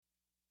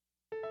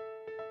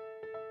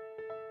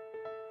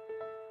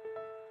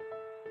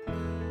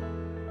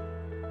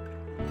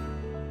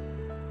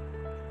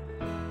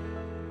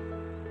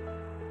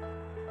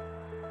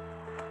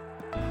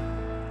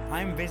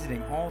I'm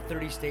visiting all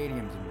 30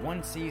 stadiums in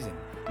one season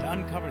to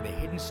uncover the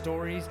hidden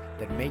stories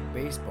that make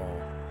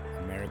baseball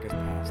America's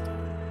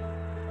pastime.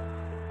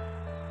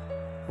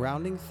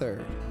 Rounding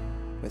third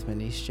with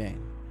Manish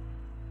Jain.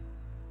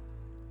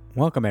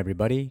 Welcome,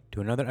 everybody, to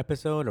another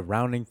episode of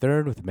Rounding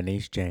Third with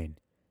Manish Jain.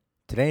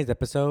 Today's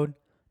episode,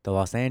 the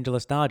Los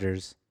Angeles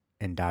Dodgers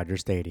and Dodger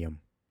Stadium.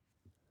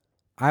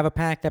 I have a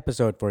packed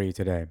episode for you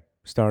today,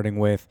 starting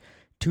with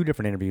two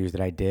different interviews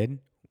that I did.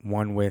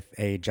 One with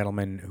a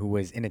gentleman who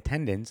was in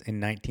attendance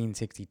in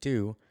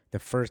 1962, the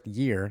first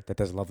year that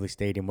this lovely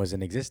stadium was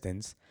in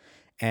existence,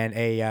 and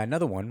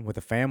another one with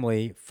a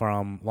family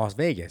from Las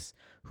Vegas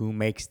who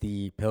makes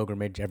the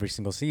pilgrimage every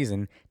single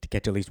season to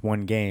catch at least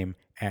one game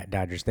at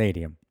Dodger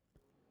Stadium.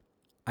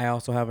 I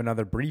also have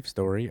another brief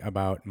story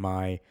about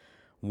my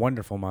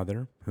wonderful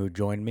mother who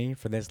joined me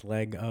for this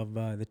leg of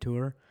the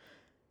tour,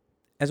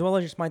 as well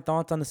as just my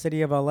thoughts on the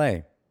city of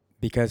LA.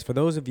 Because for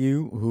those of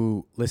you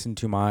who listen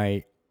to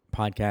my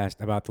podcast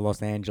about the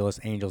Los Angeles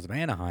Angels of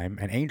Anaheim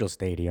and Angel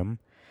Stadium,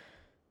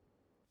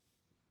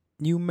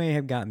 you may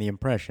have gotten the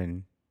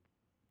impression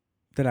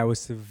that I was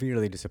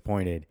severely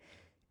disappointed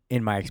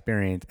in my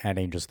experience at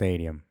Angel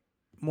Stadium,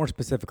 more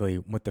specifically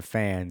with the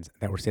fans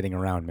that were sitting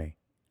around me.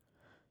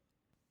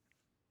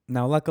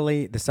 Now,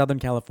 luckily, the Southern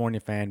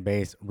California fan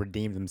base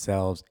redeemed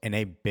themselves in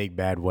a big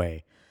bad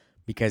way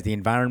because the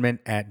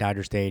environment at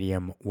Dodger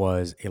Stadium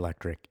was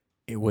electric.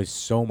 It was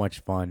so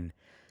much fun.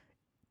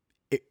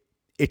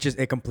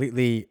 It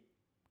completely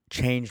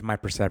changed my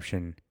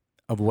perception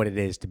of what it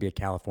is to be a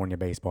California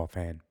baseball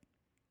fan.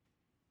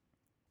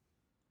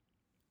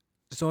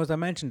 So as I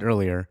mentioned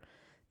earlier,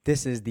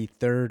 this is the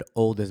third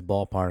oldest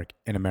ballpark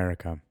in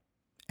America.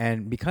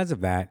 And because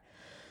of that,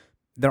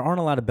 there aren't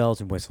a lot of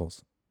bells and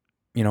whistles.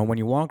 You know, when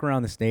you walk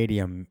around the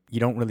stadium,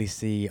 you don't really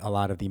see a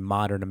lot of the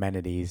modern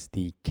amenities,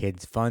 the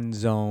kids' fun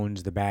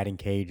zones, the batting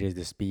cages,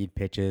 the speed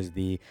pitches,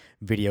 the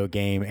video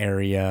game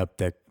area,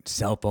 the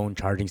cell phone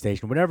charging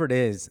station, whatever it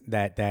is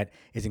that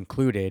is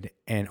included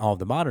in all of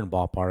the modern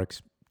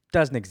ballparks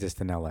doesn't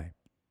exist in LA.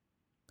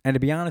 And to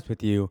be honest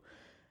with you,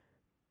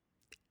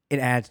 it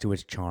adds to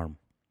its charm.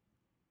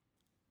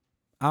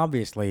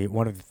 Obviously,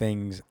 one of the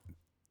things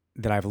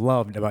that I've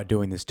loved about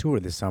doing this tour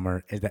this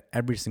summer is that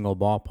every single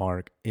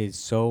ballpark is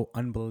so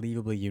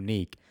unbelievably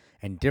unique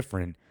and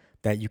different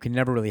that you can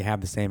never really have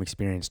the same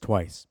experience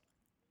twice.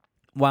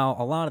 While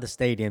a lot of the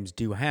stadiums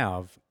do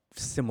have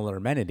similar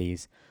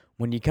amenities,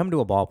 when you come to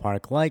a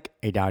ballpark like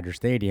a Dodger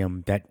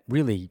Stadium that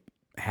really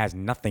has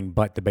nothing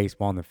but the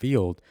baseball on the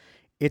field,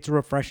 it's a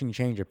refreshing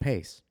change of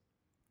pace.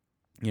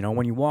 You know,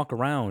 when you walk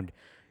around,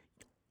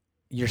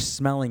 you're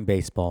smelling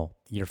baseball,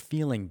 you're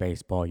feeling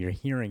baseball, you're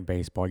hearing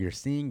baseball, you're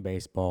seeing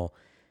baseball.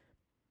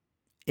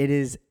 It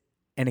is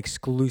an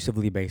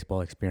exclusively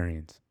baseball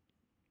experience.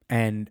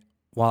 And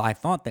while I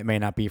thought that may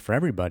not be for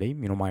everybody,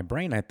 you know, my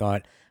brain, I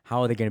thought,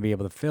 how are they going to be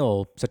able to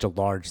fill such a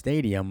large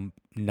stadium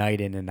night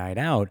in and night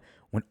out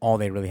when all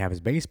they really have is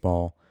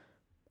baseball?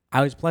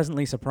 I was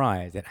pleasantly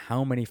surprised at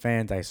how many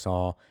fans I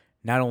saw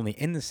not only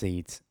in the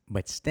seats,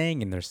 but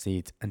staying in their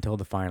seats until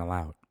the final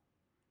out.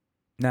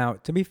 Now,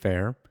 to be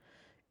fair,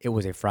 it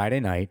was a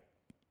Friday night.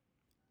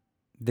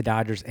 The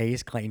Dodgers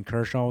ace, Clayton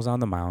Kershaw, was on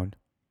the mound.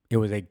 It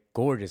was a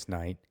gorgeous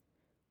night.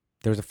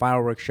 There was a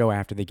fireworks show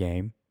after the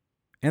game.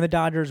 And the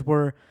Dodgers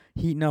were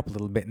heating up a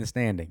little bit in the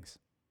standings.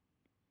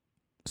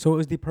 So it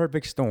was the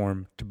perfect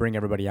storm to bring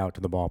everybody out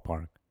to the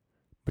ballpark.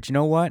 But you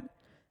know what?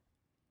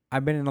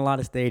 I've been in a lot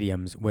of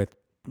stadiums with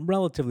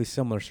relatively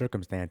similar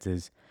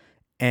circumstances,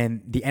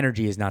 and the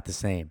energy is not the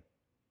same.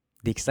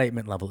 The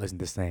excitement level isn't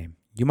the same.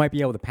 You might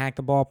be able to pack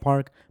the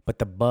ballpark, but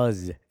the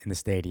buzz in the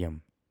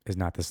stadium is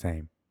not the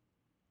same.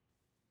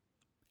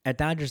 At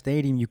Dodger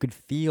Stadium, you could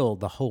feel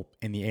the hope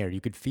in the air. You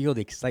could feel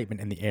the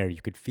excitement in the air.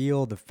 You could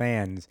feel the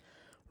fans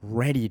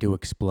ready to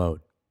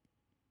explode.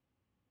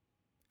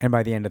 And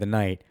by the end of the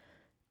night,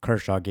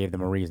 Kershaw gave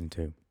them a reason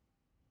to.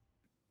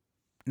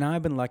 Now,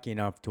 I've been lucky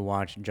enough to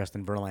watch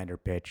Justin Verlander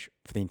pitch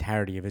for the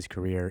entirety of his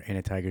career in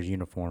a Tigers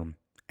uniform.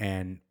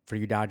 And for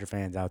you Dodger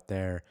fans out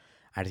there,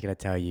 I just got to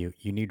tell you,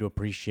 you need to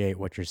appreciate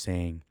what you're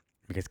seeing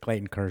because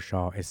Clayton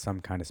Kershaw is some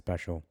kind of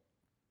special.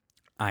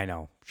 I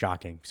know,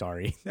 shocking,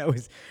 sorry. That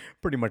was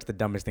pretty much the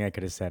dumbest thing I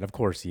could have said. Of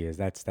course he is.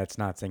 That's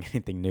not saying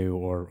anything new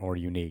or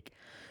unique.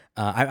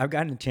 I've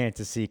gotten a chance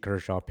to see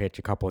Kershaw pitch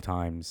a couple of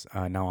times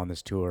now on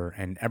this tour,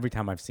 and every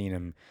time I've seen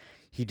him,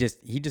 he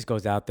just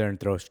goes out there and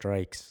throws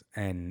strikes,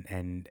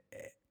 and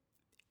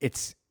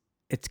it's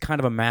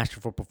kind of a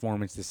masterful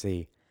performance to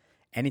see.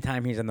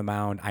 Anytime he's on the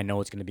mound, I know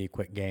it's going to be a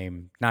quick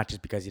game, not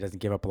just because he doesn't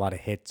give up a lot of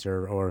hits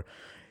or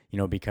you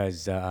know,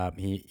 because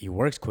he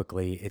works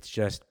quickly. It's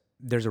just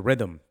there's a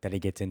rhythm that he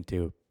gets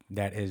into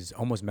that is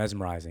almost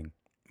mesmerizing.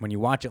 When you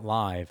watch it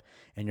live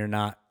and you're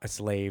not a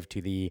slave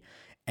to the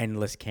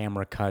endless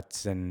camera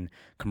cuts and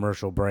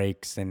commercial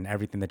breaks and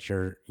everything that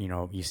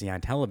you see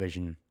on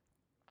television,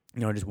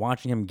 you know, just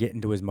watching him get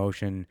into his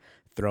motion,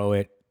 throw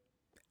it,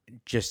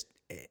 just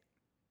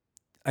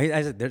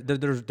I said,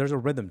 there's a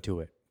rhythm to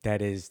it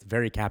that is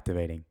very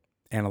captivating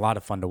and a lot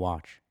of fun to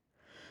watch.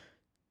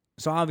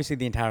 So obviously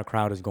the entire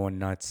crowd is going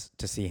nuts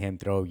to see him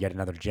throw yet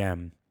another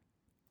gem.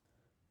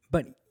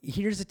 But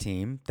here's a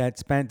team that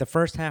spent the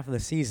first half of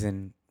the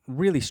season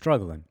really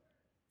struggling.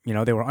 They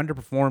were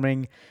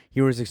underperforming.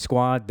 Here was a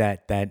squad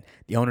that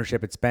the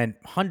ownership had spent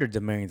hundreds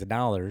of millions of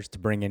dollars to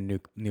bring in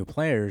new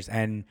players,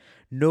 and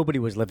nobody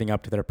was living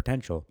up to their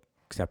potential,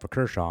 except for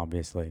Kershaw,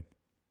 obviously.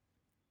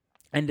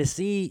 And to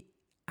see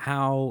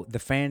how the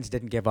fans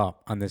didn't give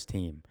up on this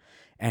team,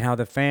 and how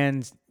the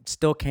fans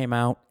still came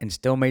out and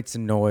still made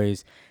some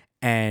noise,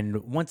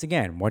 and once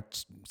again,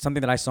 what's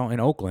something that I saw in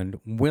Oakland,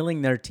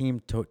 willing their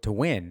team to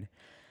win,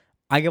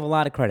 I give a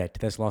lot of credit to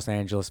this Los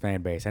Angeles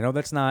fan base. I know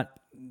that's not,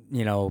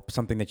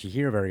 something that you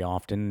hear very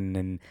often,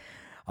 and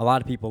a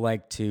lot of people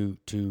like to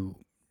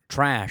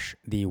trash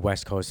the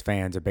West Coast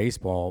fans of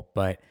baseball,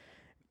 but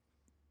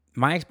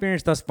my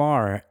experience thus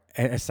far,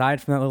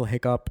 aside from that little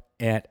hiccup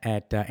at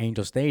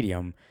Angel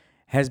Stadium,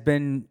 has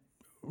been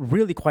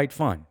really quite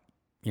fun.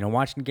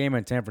 Watching the game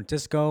in San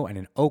Francisco and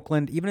in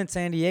Oakland, even in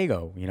San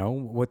Diego,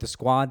 with the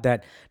squad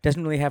that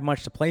doesn't really have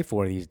much to play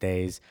for these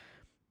days,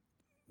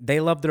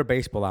 they love their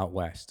baseball out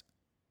west.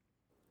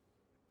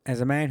 As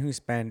a man who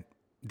spent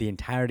the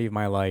entirety of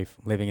my life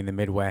living in the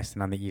Midwest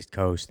and on the East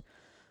Coast,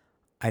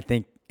 I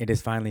think it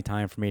is finally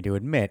time for me to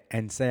admit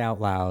and say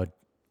out loud,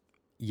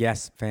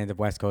 yes, fans of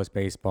West Coast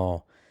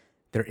baseball,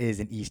 there is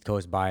an East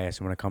Coast bias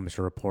when it comes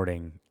to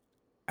reporting,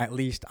 at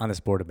least on the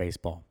sport of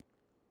baseball.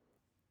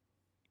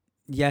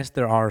 Yes,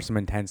 there are some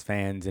intense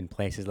fans in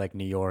places like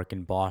New York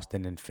and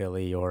Boston and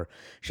Philly or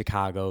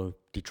Chicago,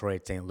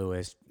 Detroit, St.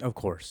 Louis. Of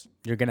course,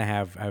 you're going to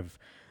have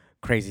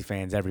crazy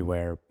fans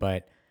everywhere,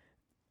 but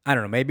I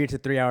don't know, maybe it's a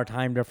 3-hour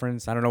time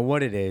difference. I don't know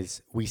what it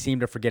is. We seem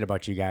to forget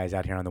about you guys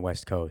out here on the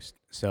West Coast.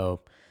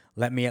 So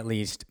let me at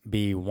least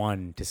be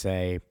one to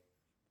say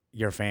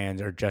your fans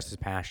are just as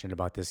passionate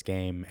about this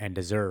game and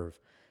deserve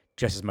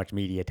just as much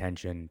media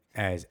attention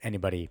as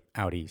anybody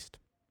out east.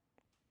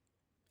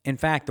 In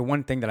fact, the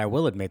one thing that I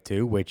will admit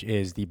to, which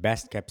is the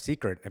best kept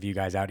secret of you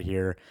guys out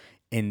here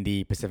in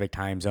the Pacific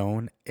time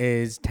zone,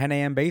 is 10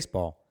 a.m.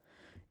 baseball.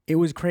 It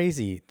was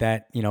crazy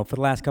that, for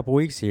the last couple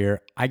weeks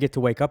here, I get to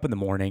wake up in the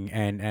morning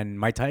and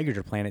my Tigers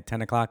are playing at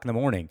 10 o'clock in the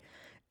morning.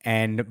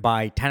 And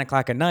by 10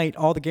 o'clock at night,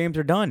 all the games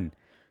are done.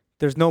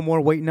 There's no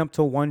more waiting up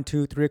till 1,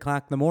 2, 3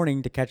 o'clock in the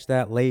morning to catch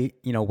that late,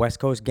 West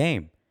Coast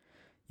game.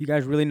 You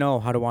guys really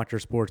know how to watch your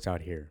sports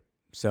out here.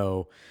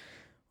 So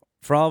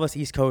for all of us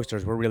East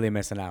Coasters, we're really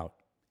missing out.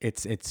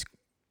 It's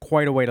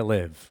quite a way to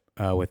live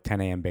with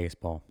 10 a.m.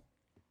 baseball.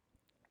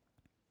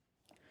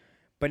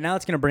 But now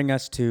it's going to bring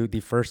us to the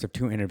first of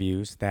 2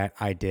 interviews that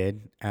I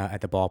did at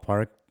the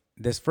ballpark.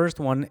 This first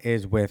one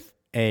is with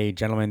a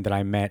gentleman that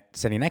I met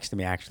sitting next to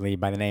me, actually,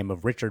 by the name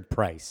of Richard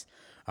Price.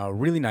 A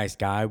really nice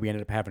guy. We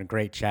ended up having a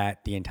great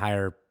chat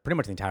pretty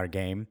much the entire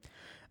game.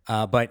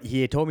 But he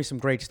had told me some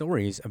great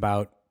stories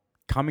about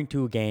coming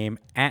to a game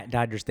at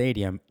Dodger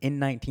Stadium in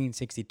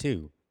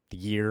 1962, the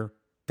year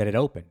that it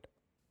opened.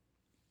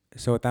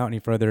 So without any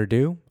further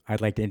ado,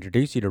 I'd like to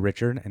introduce you to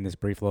Richard and this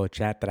brief little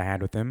chat that I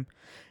had with him.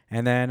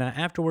 And then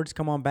afterwards,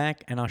 come on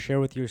back and I'll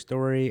share with you a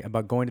story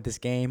about going to this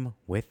game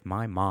with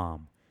my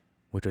mom,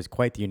 which was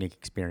quite the unique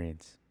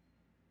experience.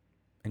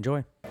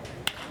 Enjoy.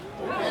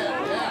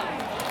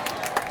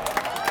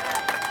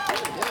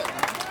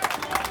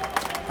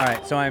 All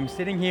right, so I'm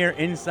sitting here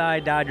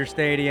inside Dodger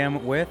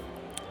Stadium with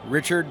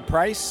Richard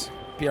Price,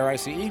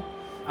 Price.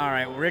 All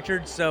right, well,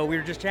 Richard, so we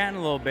were just chatting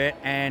a little bit,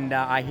 and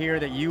I hear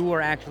that you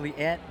were actually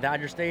at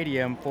Dodger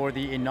Stadium for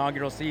the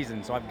inaugural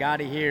season, so I've got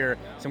to hear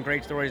some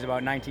great stories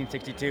about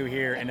 1962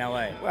 here in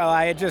L.A. Well,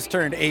 I had just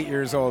turned 8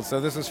 years old,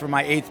 so this was for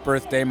my 8th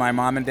birthday. My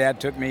mom and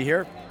dad took me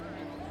here.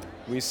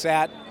 We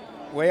sat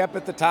way up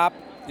at the top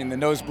in the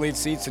nosebleed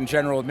seats in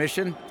general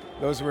admission.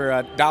 Those were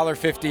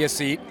 $1.50 a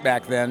seat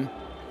back then,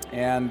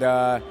 and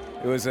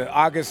it was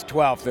August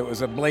 12th. It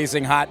was a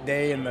blazing hot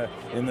day in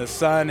the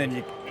sun,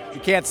 and you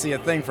can't see a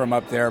thing from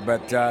up there,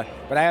 but I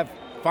have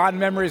fond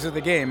memories of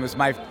the game. It was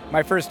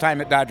my first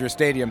time at Dodger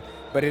Stadium,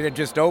 but it had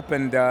just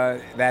opened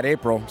that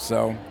April,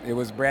 so it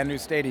was a brand new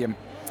stadium.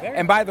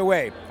 And by the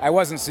way, I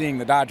wasn't seeing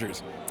the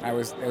Dodgers. It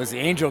was the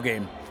Angel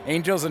game,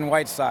 Angels and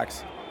White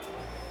Sox.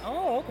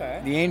 Oh,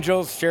 okay. The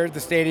Angels shared the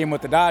stadium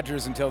with the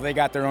Dodgers until they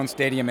got their own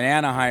stadium in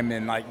Anaheim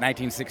in like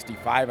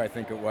 1965, I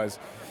think it was.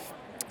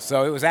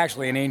 So it was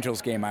actually an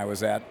Angels game I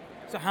was at.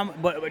 So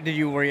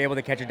were you able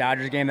to catch a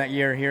Dodgers game that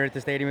year here at the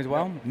stadium as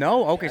well?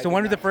 No? Okay, so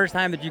when was the first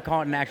time that you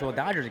caught an actual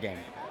Dodgers game?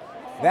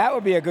 That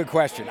would be a good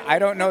question. I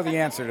don't know the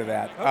answer to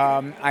that.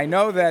 Okay. I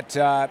know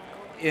that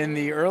in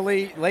the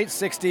late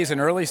 60s and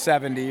early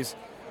 70s,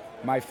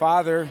 my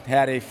father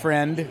had a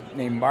friend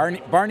named Barney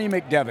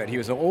McDevitt. He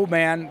was an old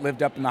man,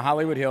 lived up in the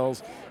Hollywood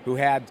Hills, who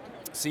had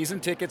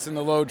season tickets in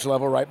the Loge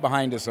level right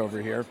behind us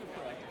over here.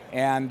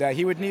 And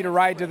he would need a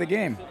ride to the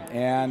game,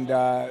 and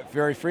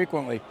very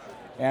frequently.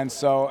 And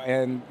so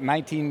in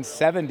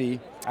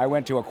 1970, I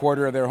went to a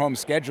quarter of their home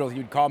schedule.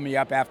 He'd call me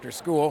up after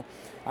school.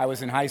 I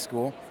was in high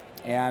school,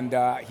 and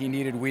he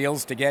needed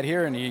wheels to get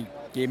here, and he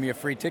gave me a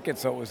free ticket,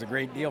 so it was a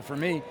great deal for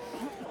me.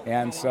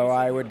 And so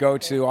I would go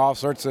to all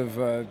sorts of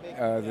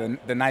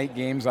the night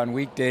games on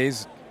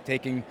weekdays,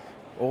 taking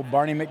old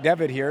Barney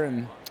McDevitt here,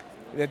 and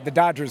the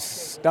Dodgers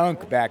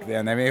stunk back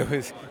then. I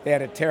mean, they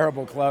had a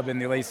terrible club in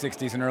the late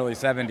 60s and early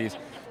 70s,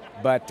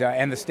 but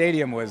and the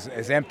stadium was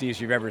as empty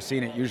as you've ever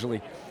seen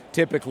it.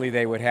 Typically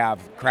they would have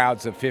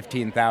crowds of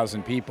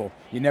 15,000 people.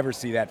 You never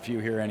see that few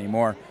here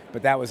anymore,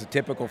 but that was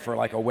typical for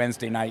like a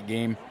Wednesday night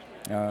game,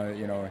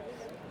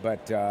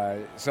 But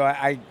so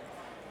I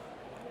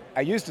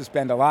used to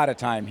spend a lot of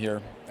time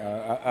here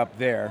up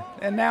there,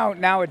 and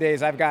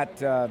nowadays I've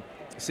got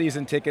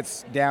season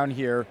tickets down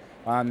here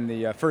on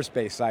the first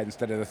base side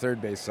instead of the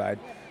third base side,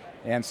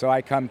 and so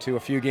I come to a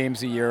few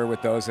games a year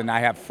with those, and I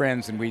have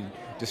friends, and we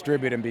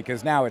distribute them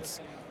because now it's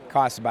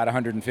costs about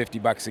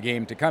 $150 a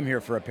game to come here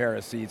for a pair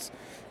of seats.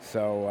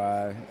 So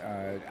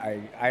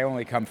I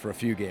only come for a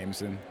few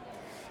games,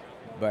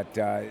 but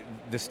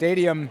the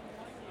stadium,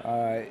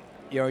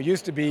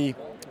 used to be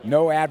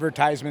no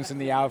advertisements in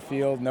the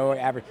outfield,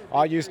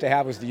 all you used to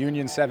have was the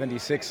Union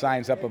 76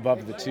 signs up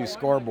above the two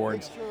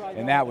scoreboards,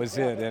 and that was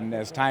it. And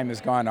as time has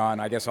gone on,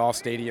 I guess all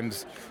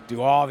stadiums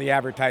do all the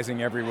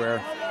advertising everywhere.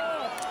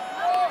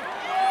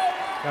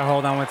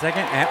 Hold on one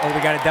second. Oh,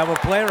 we got a double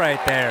play right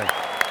there.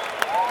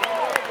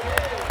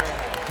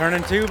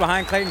 Turning 2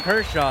 behind Clayton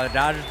Kershaw. The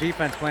Dodgers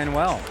defense playing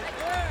well.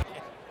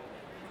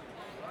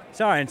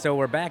 Sorry, and so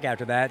we're back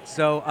after that.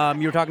 So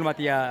you were talking about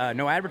the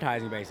no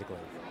advertising, basically.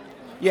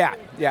 Yeah.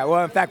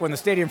 Well, in fact, when the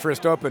stadium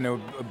first opened,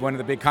 one of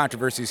the big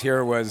controversies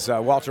here was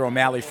Walter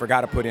O'Malley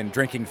forgot to put in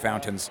drinking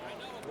fountains.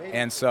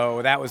 And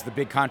so that was the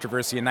big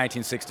controversy in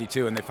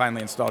 1962, and they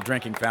finally installed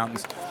drinking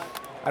fountains.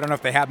 I don't know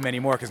if they have them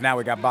anymore because now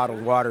we got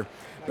bottled water.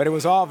 But it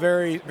was all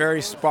very,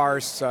 very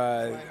sparse.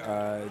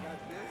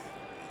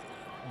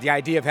 The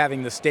idea of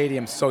having the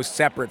stadium so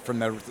separate from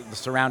the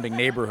surrounding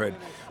neighborhood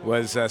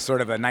was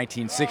sort of a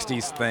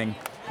 1960s thing,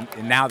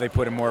 and now they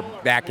put them more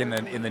back in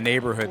the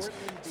neighborhoods.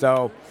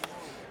 So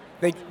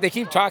they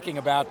keep talking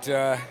about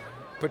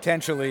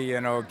potentially,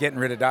 getting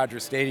rid of Dodger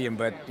Stadium,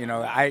 but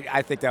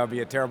I think that would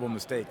be a terrible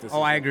mistake.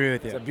 I agree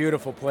with you. It's a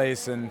beautiful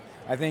place, and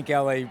I think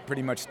LA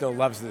pretty much still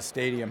loves this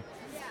stadium.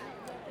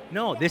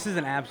 No, this is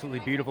an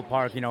absolutely beautiful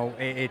park.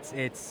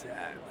 It's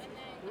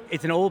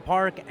an old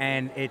park,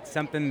 and it's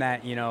something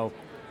that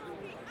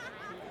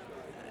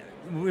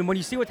when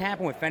you see what's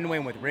happened with Fenway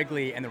and with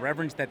Wrigley and the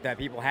reverence that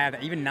people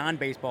have, even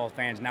non-baseball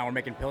fans now are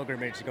making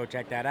pilgrimage to go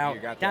check that out.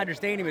 Dodger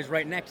Stadium is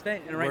right next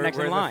in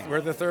line.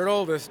 We're the third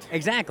oldest.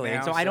 Exactly.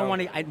 And so I don't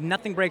want to.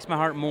 Nothing breaks my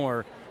heart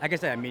more. Like I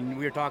said, we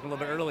were talking a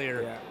little bit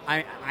earlier.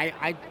 Yeah.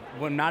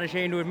 I'm not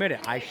ashamed to admit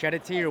it. I shed a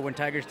tear when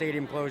Tiger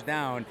Stadium closed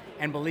down,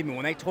 and believe me,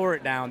 when they tore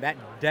it down, that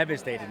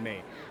devastated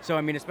me. So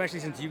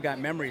especially since you've got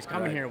memories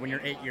coming here when you're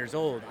 8 years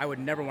old, I would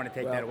never want to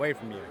take that away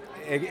from you.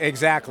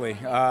 Exactly.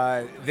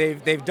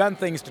 They've done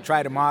things to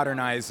try to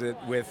modernize it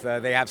with.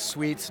 They have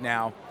suites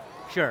now.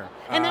 Sure,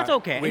 and that's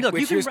okay.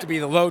 Which used to be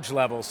the Loge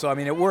level, so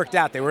it worked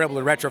out. They were able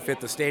to retrofit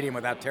the stadium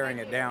without tearing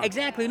it down.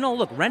 Exactly. No,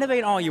 look,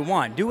 renovate all you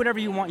want. Do whatever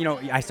you want.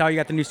 I saw you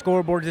got the new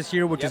scoreboards this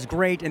year, which is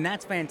great, and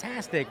that's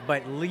fantastic,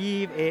 but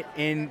leave it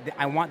in.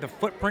 I want the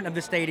footprint of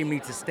the stadium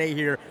needs to stay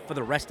here for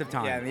the rest of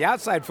time. Yeah, and the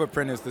outside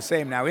footprint is the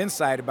same. Now,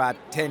 inside, about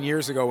 10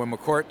 years ago when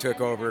McCourt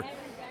took over,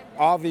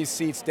 all these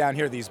seats down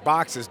here, these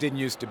boxes, didn't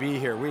used to be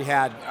here. We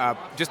had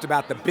just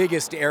about the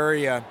biggest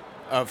area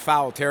of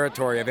foul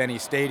territory of any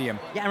stadium.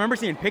 Yeah, I remember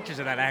seeing pictures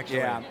of that, actually.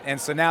 Yeah,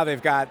 and so now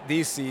they've got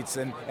these seats,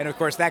 and of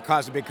course that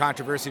caused a big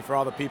controversy for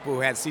all the people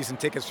who had season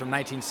tickets from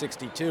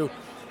 1962,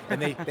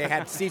 and they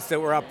had seats that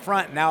were up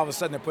front, and now all of a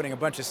sudden they're putting a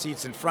bunch of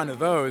seats in front of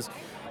those,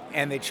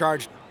 and they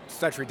charged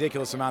such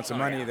ridiculous amounts of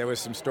money. Yeah. There was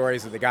some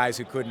stories of the guys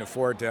who couldn't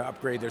afford to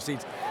upgrade their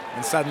seats,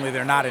 and suddenly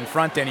they're not in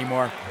front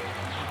anymore.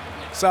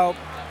 So,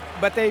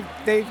 but they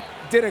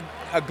did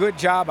a good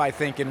job, I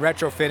think, in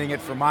retrofitting it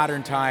for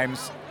modern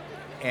times,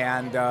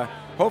 and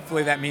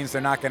hopefully that means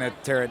they're not going to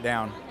tear it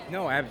down.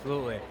 No,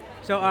 absolutely.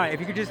 So, all right, if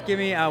you could just give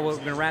me, we're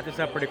going to wrap this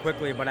up pretty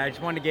quickly, but I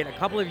just wanted to get a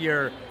couple of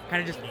your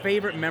kind of just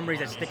favorite memories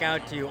that stick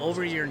out to you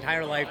over your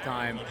entire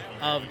lifetime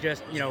of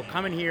just,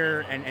 coming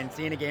here and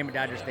seeing a game at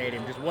Dodger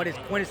Stadium. Just what is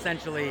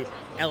quintessentially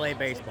LA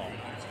baseball?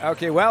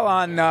 Okay, well,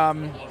 on,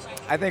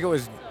 I think it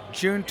was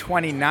June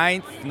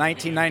 29th,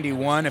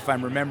 1991, if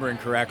I'm remembering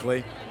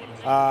correctly.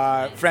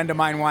 A friend of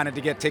mine wanted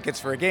to get tickets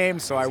for a game,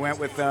 so I went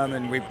with them,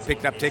 and we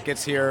picked up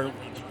tickets here.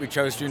 We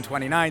chose June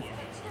 29th.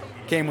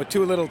 Came with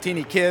 2 little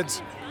teeny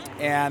kids,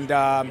 and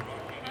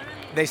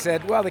they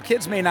said, well, the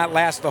kids may not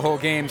last the whole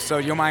game, so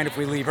you'll mind if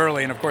we leave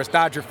early. And, of course,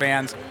 Dodger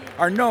fans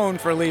are known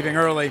for leaving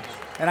early.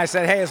 And I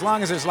said, hey, as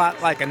long as there's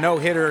like a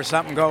no-hitter or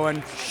something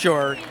going,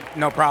 sure,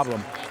 no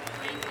problem.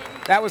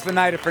 That was the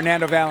night of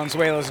Fernando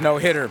Valenzuela's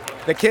no-hitter.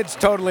 The kids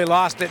totally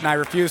lost it, and I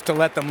refused to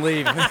let them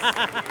leave.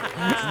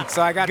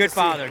 So I got good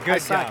father,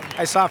 good job.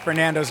 I saw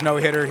Fernando's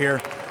no-hitter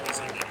here.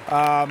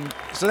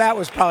 So that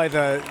was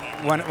probably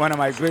one of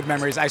my good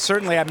memories. I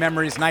certainly have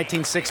memories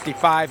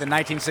 1965 and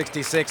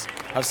 1966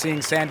 of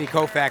seeing Sandy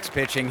Koufax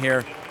pitching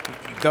here.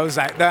 Those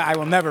I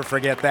will never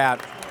forget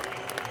that.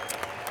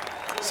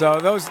 So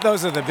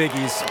those are the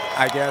biggies,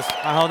 I guess.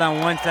 Hold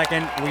on 1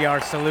 second. We are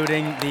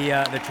saluting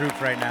the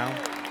troops right now.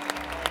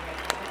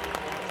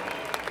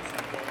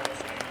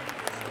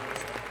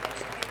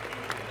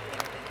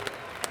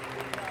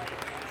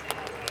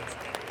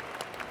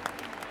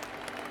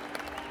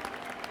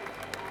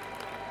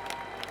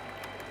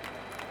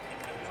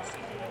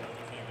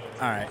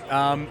 All right.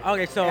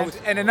 Okay. So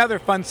And another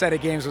fun set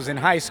of games was in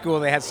high school.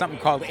 They had something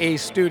called A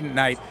Student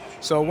Night.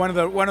 So one of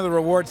the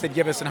rewards they'd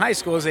give us in high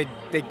school is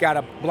they got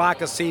a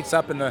block of seats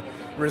up in the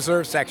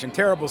reserve section.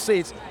 Terrible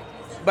seats,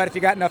 but if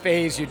you got enough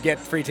A's, you'd get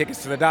free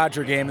tickets to the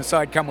Dodger game. And so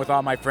I'd come with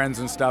all my friends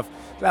and stuff.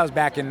 That was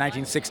back in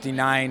 1969,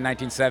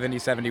 1970,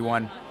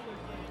 71.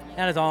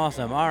 that is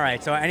awesome. All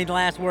right. So any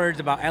last words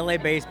about LA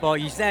baseball?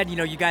 You said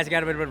you guys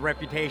got a bit of a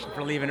reputation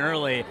for leaving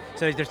early.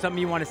 So is there something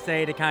you want to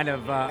say to kind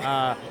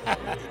of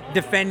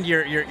defend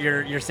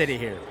your city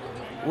here?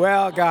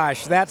 Well,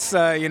 gosh, that's,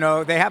 they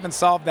haven't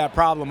solved that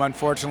problem,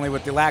 unfortunately,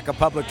 with the lack of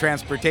public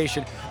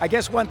transportation. I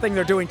guess one thing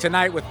they're doing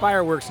tonight with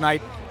fireworks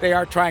night, they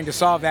are trying to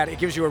solve that. It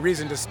gives you a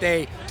reason to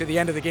stay to the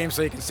end of the game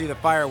so you can see the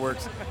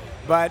fireworks.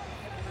 But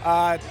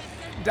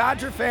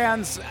Dodger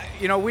fans,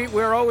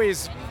 we're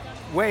always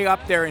way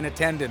up there in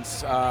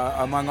attendance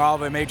among all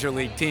the major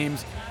league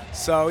teams.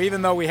 So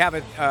even though we have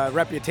a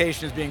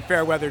reputation as being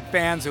fair-weathered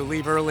fans who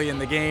leave early in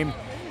the game,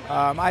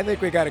 I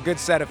think we got a good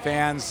set of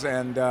fans,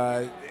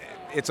 and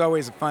it's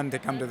always fun to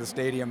come to the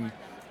stadium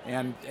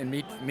and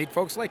meet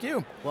folks like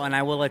you. Well, and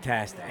I will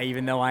attest,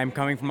 even though I'm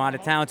coming from out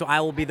of town, so I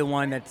will be the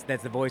one that's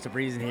the voice of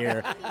reason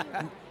here.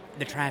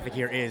 The traffic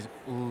here is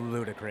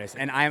ludicrous,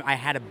 and I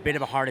had a bit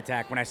of a heart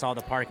attack when I saw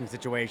the parking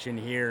situation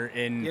here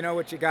in. You know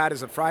what you got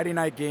is a Friday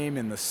night game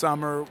in the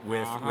summer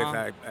with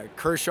a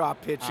Kershaw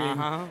pitching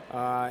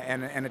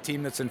and a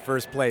team that's in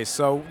first place.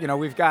 So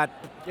we've got.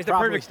 It's the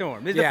perfect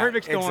storm. This is the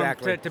perfect storm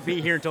exactly. to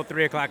be here until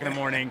 3 o'clock in the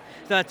morning.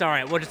 So that's all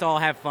right. We'll just all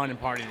have fun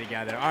and party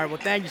together. All right. Well,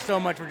 thank you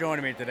so much for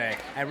joining me today.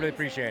 I really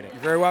appreciate it.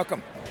 You're very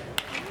welcome.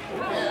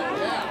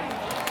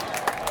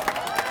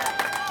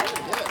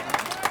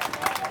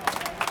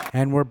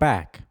 And we're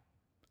back.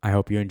 I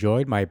hope you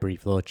enjoyed my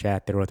brief little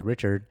chat there with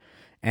Richard.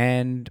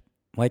 And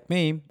like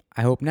me,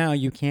 I hope now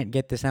you can't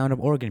get the sound of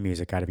organ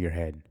music out of your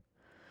head.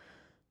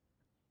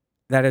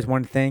 That is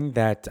one thing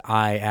that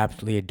I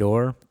absolutely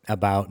adore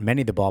about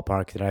many of the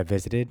ballparks that I've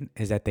visited,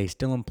 is that they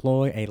still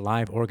employ a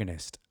live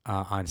organist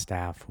on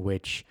staff,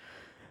 which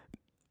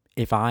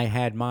if I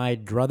had my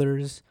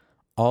druthers,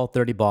 all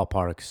 30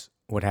 ballparks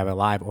would have a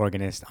live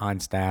organist on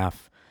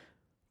staff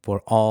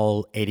for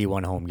all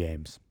 81 home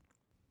games.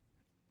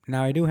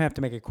 Now, I do have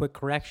to make a quick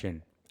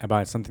correction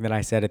about something that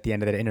I said at the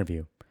end of that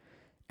interview,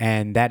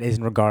 and that is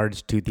in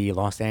regards to the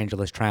Los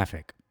Angeles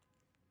traffic.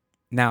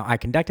 Now, I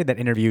conducted that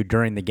interview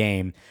during the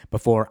game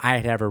before I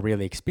had ever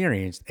really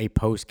experienced a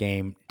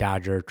post-game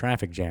Dodger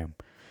traffic jam.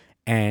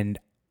 And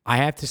I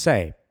have to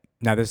say,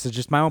 now this is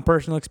just my own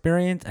personal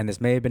experience, and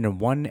this may have been a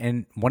one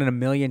in a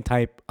million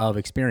type of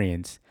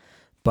experience,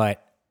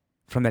 but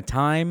from the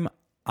time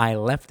I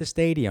left the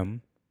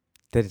stadium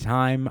to the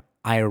time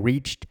I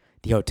reached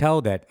the hotel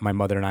that my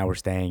mother and I were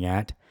staying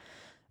at,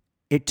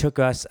 it took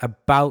us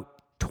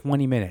about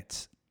 20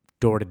 minutes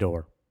door to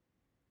door.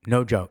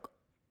 No joke.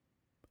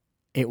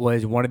 It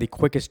was one of the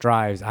quickest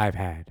drives I've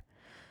had.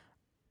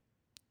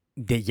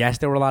 Yes,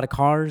 there were a lot of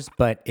cars,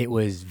 but it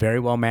was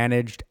very well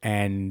managed,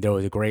 and there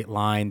was a great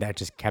line that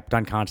just kept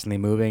on constantly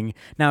moving.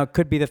 Now, it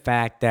could be the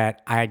fact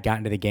that I had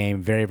gotten to the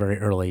game very, very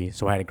early,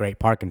 so I had a great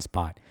parking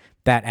spot.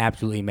 That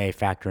absolutely may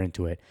factor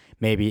into it.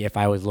 Maybe if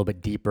I was a little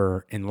bit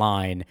deeper in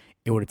line,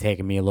 it would have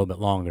taken me a little bit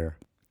longer.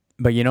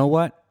 But you know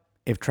what?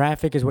 If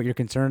traffic is what you're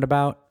concerned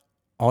about,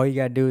 all you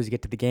got to do is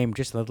get to the game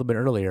just a little bit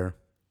earlier,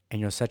 and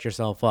you'll set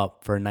yourself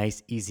up for a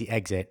nice, easy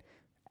exit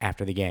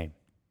after the game.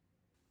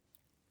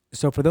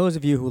 So for those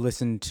of you who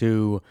listened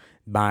to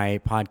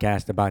my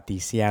podcast about the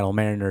Seattle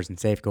Mariners and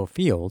Safeco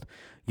Field,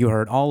 you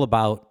heard all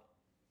about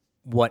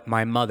what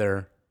my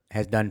mother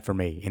has done for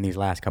me in these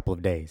last couple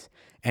of days.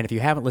 And if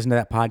you haven't listened to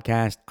that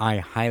podcast, I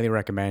highly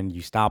recommend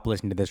you stop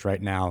listening to this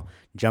right now,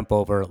 jump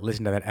over,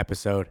 listen to that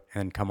episode,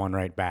 and come on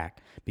right back,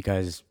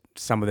 because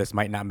some of this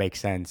might not make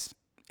sense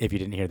if you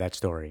didn't hear that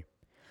story.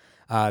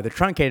 The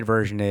truncated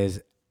version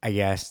is, I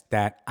guess,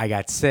 that I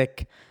got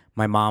sick.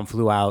 My mom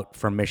flew out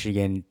from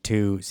Michigan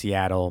to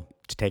Seattle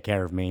to take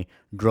care of me,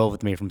 drove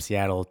with me from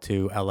Seattle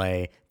to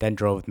LA, then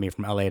drove with me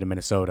from LA to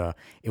Minnesota.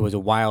 It was a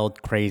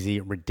wild, crazy,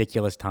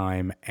 ridiculous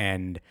time,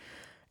 and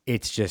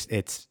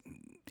it's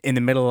in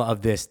the middle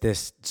of this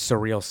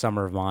surreal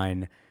summer of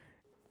mine.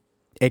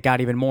 It got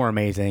even more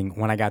amazing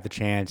when I got the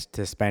chance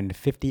to spend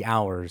 50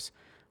 hours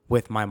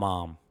with my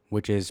mom,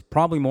 which is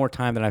probably more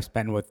time than I've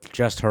spent with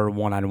just her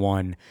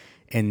one-on-one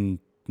in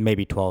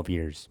maybe 12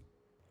 years.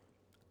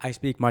 I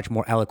speak much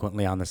more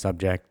eloquently on the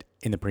subject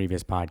in the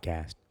previous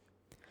podcast.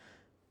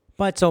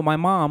 But so my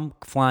mom,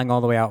 flying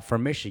all the way out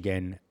from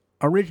Michigan,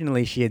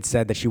 originally she had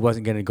said that she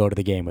wasn't going to go to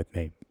the game with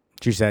me.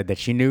 She said that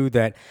she knew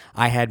that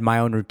I had my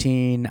own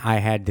routine, I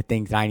had the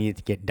things that I needed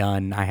to get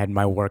done, I had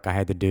my work I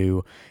had to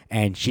do,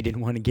 and she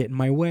didn't want to get in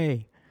my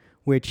way,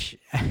 which,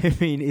 I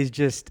mean, is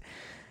just,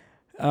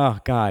 Oh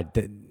God,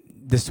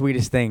 the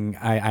sweetest thing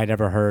I'd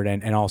ever heard,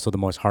 and also the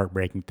most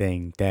heartbreaking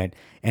thing, that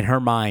in her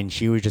mind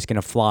she was just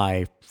gonna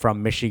fly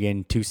from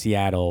Michigan to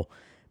Seattle,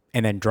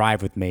 and then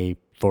drive with me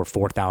for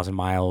 4,000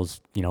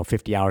 miles,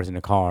 50 hours in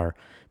a car,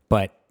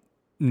 but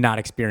not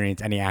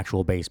experience any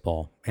actual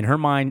baseball. In her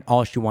mind,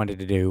 all she wanted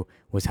to do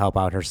was help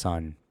out her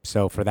son.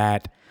 So for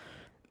that,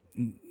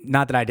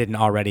 not that I didn't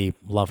already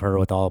love her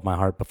with all of my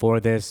heart before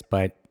this,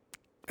 but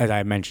as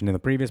I mentioned in the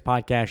previous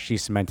podcast, she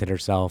cemented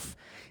herself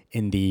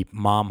in the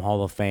Mom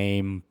Hall of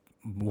Fame,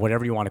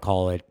 whatever you want to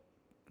call it.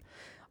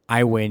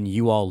 I win,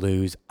 you all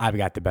lose. I've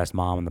got the best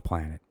mom on the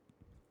planet.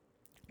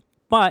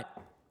 But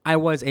I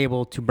was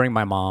able to bring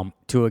my mom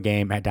to a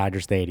game at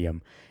Dodger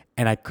Stadium,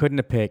 and I couldn't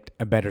have picked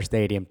a better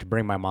stadium to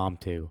bring my mom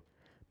to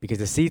because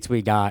the seats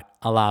we got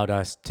allowed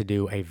us to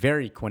do a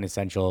very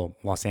quintessential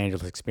Los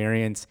Angeles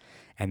experience,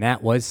 and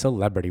that was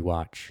Celebrity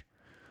Watch.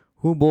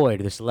 Oh boy,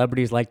 do the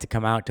celebrities like to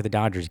come out to the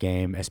Dodgers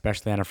game,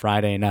 especially on a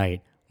Friday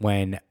night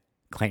when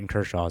Clayton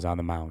Kershaw is on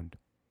the mound.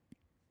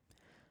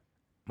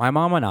 My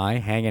mom and I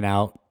hanging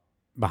out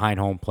behind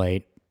home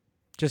plate,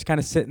 just kind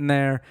of sitting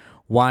there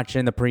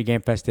watching the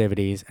pregame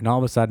festivities, and all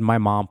of a sudden my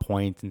mom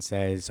points and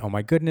says, "Oh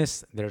my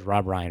goodness, there's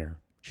Rob Reiner."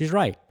 She's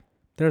right.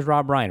 There's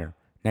Rob Reiner.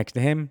 Next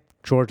to him,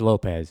 George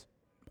Lopez.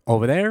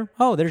 Over there,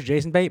 oh, there's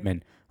Jason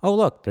Bateman. Oh,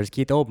 look, there's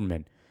Keith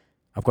Olbermann.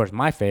 Of course,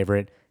 my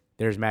favorite,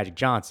 there's Magic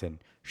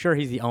Johnson. Sure,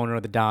 he's the owner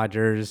of the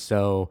Dodgers,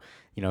 so,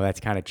 that's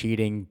kind of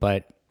cheating,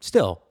 but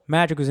still,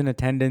 Magic was in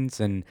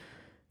attendance, and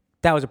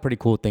that was a pretty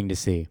cool thing to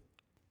see.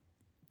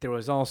 There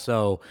was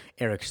also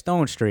Eric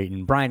Stone Street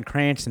and Bryan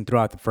Cranston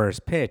throughout the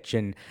first pitch,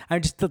 and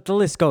the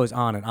list goes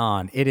on and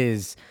on. It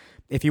is,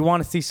 if you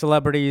want to see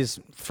celebrities,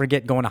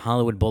 forget going to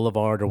Hollywood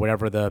Boulevard or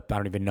whatever I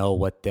don't even know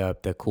what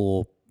the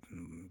cool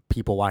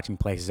people watching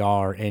places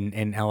are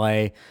in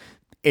LA.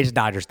 It's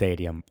Dodger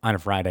Stadium on a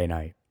Friday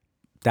night.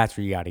 That's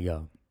where you got to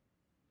go.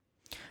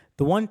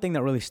 The one thing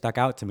that really stuck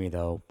out to me,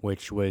 though,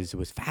 which was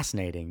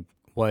fascinating,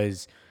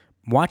 was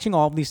watching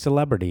all of these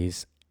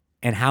celebrities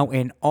and how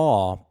in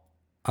awe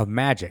of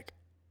Magic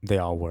they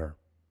all were.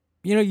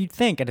 You'd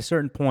think at a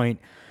certain point,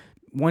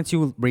 once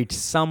you reach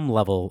some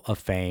level of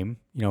fame,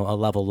 a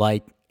level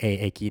like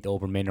a Keith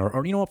Olbermann or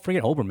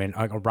forget Olbermann,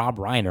 a Rob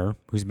Reiner,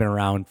 who's been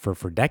around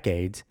for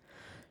decades.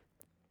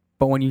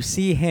 But when you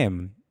see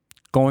him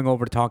going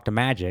over to talk to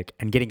Magic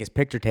and getting his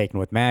picture taken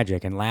with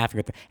Magic and laughing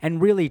at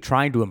and really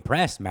trying to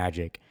impress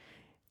Magic,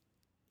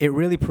 it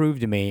really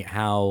proved to me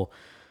how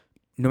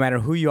no matter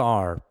who you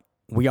are,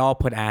 we all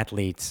put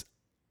athletes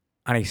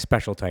on a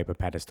special type of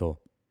pedestal.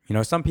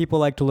 Some people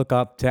like to look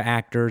up to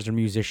actors or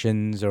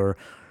musicians or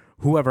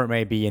whoever it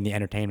may be in the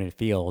entertainment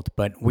field,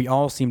 but we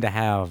all seem to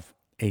have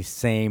the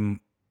same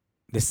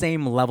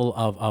level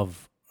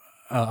of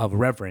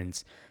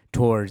reverence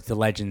towards the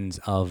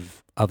legends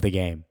of the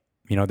game.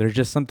 There's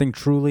just something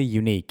truly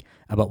unique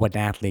about what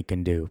an athlete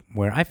can do.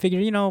 Where I figure,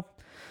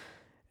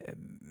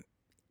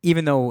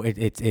 even though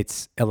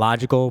it's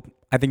illogical,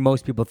 I think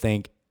most people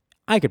think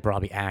I could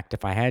probably act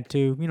if I had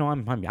to.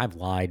 I've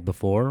lied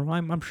before.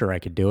 I'm sure I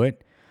could do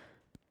it.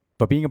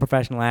 But being a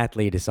professional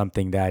athlete is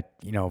something that,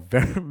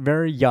 very,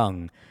 very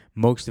young,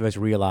 most of us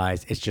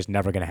realize it's just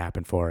never going to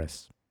happen for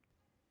us.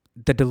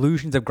 The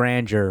delusions of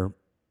grandeur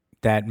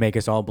that make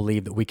us all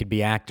believe that we could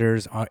be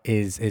actors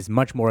is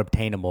much more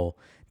obtainable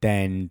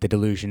than the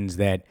delusions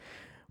that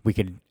we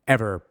could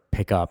ever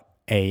pick up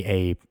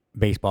a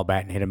baseball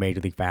bat and hit a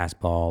major league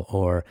fastball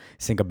or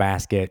sink a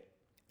basket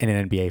in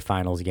an NBA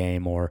Finals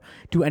game or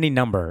do any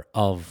number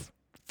of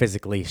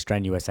physically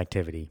strenuous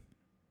activity.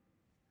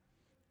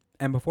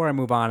 And before I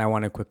move on, I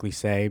want to quickly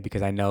say,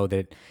 because I know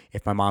that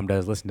if my mom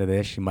does listen to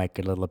this, she might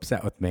get a little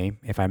upset with me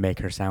if I make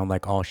her sound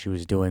like all she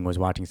was doing was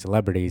watching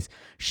celebrities.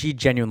 She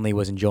genuinely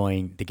was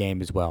enjoying the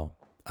game as well.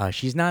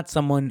 She's not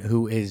someone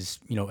who is,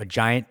 a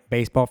giant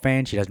baseball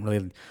fan. She doesn't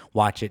really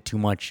watch it too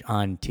much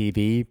on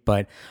TV,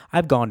 but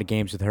I've gone to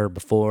games with her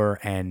before,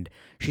 and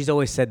she's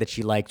always said that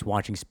she likes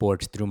watching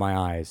sports through my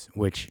eyes,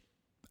 which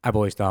I've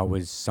always thought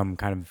was some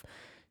kind of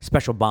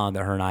special bond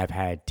that her and I have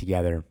had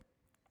together.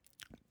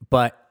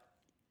 But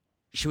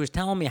she was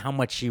telling me how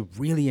much she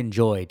really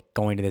enjoyed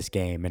going to this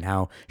game and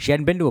how she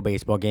hadn't been to a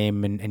baseball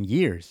game in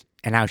years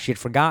and how she had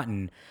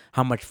forgotten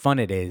how much fun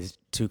it is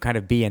to kind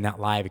of be in that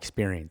live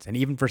experience. And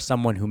even for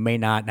someone who may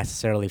not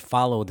necessarily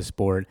follow the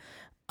sport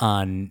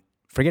on,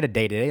 forget a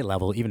day-to-day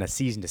level, even a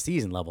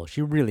season-to-season level,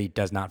 she really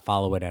does not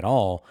follow it at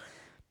all.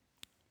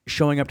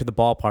 Showing up to the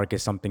ballpark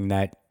is something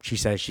that she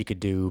says she could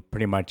do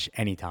pretty much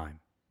anytime.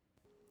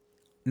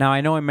 Now,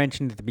 I know I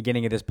mentioned at the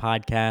beginning of this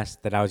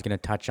podcast that I was going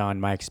to touch on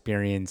my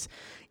experience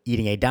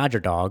eating a Dodger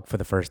dog for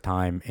the first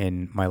time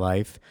in my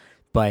life,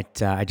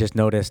 but I just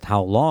noticed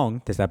how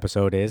long this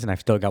episode is, and I've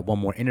still got one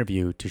more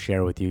interview to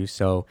share with you.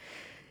 So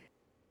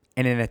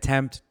in an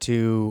attempt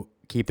to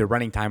keep the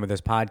running time of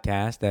this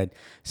podcast at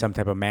some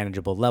type of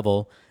manageable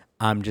level,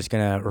 I'm just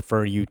going to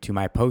refer you to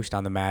my post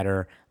on the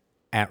matter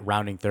at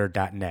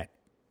roundingthird.net.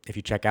 If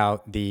you check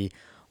out the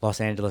Los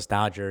Angeles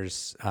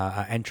Dodgers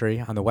entry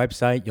on the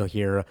website, you'll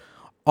hear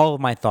all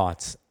of my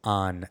thoughts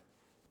on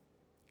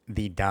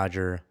the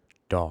Dodger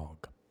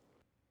dog.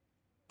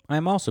 I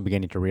am also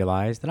beginning to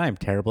realize that I am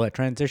terrible at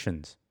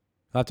transitions.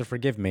 You'll have to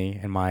forgive me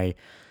and my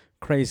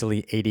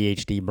crazily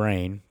ADHD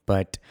brain,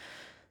 but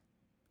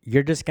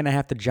you're just going to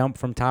have to jump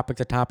from topic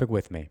to topic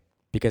with me.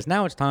 Because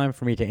now it's time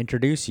for me to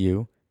introduce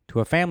you to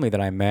a family that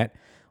I met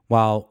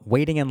while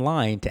waiting in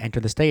line to enter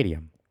the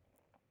stadium.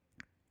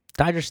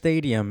 Dodger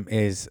Stadium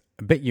is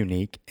a bit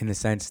unique in the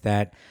sense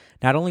that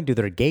not only do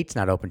their gates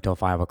not open until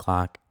 5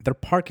 o'clock, their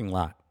parking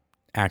lot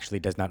actually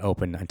does not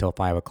open until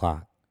 5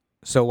 o'clock.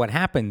 So what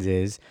happens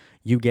is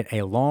you get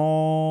a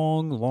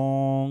long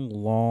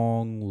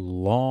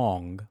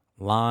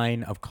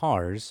line of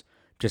cars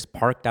just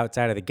parked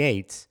outside of the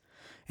gates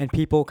and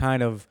people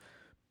kind of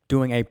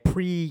doing a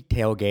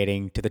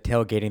pre-tailgating to the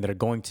tailgating that are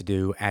going to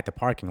do at the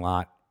parking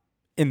lot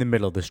in the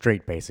middle of the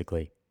street,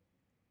 basically.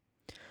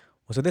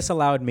 Well, so this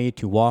allowed me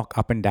to walk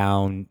up and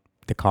down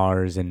the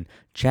cars and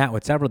chat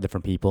with several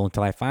different people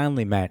until I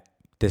finally met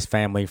this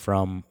family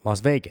from Las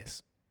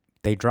Vegas.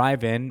 They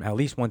drive in at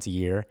least once a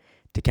year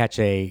to catch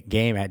a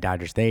game at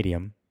Dodger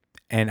Stadium.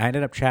 And I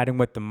ended up chatting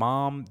with the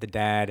mom, the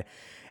dad,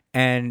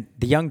 and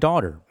the young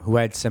daughter who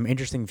had some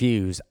interesting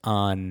views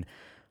on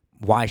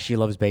why she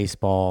loves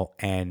baseball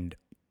and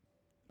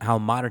how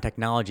modern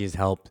technology has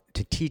helped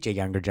to teach a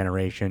younger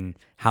generation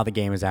how the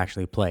game is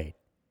actually played.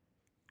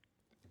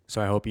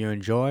 So I hope you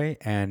enjoy,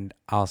 and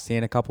I'll see you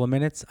in a couple of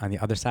minutes on the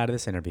other side of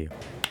this interview.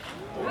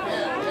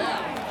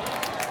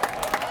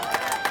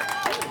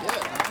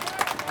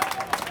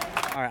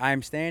 All right,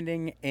 I'm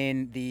standing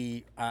in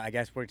the, I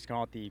guess we're just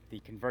calling it the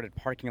converted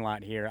parking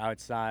lot here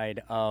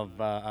outside of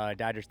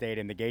Dodger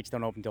Stadium. The gates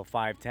don't open until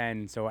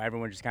 5:10, so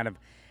everyone's just kind of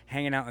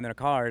hanging out in their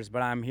cars.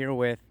 But I'm here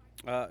with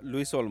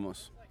Luis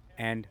Olmos.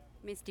 and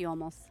Misty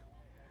almost.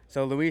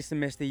 so Luis and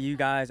Misty, you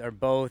guys are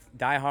both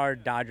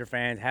diehard Dodger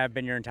fans, have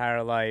been your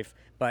entire life,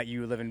 but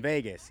you live in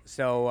Vegas.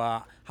 So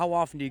how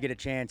often do you get a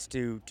chance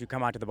to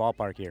come out to the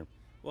ballpark here?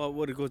 Well,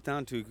 what it goes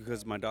down to,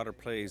 because my daughter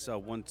plays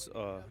not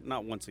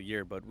once a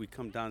year, but we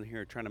come down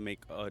here trying to make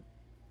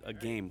a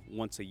game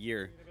once a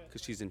year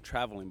because she's in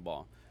traveling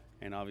ball.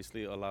 And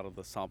obviously a lot of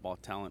the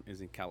softball talent is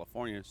in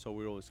California, so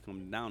we always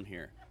come down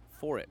here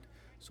for it.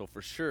 So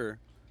for sure,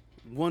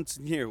 once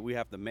a year we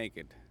have to make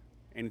it.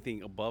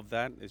 Anything above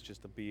that is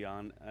just a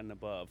beyond and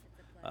above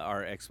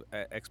our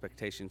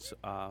expectations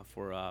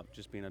for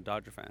just being a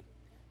Dodger fan.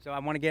 So I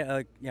want to get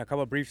a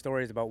couple of brief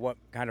stories about what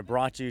kind of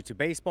brought you to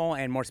baseball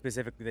and more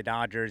specifically the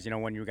Dodgers,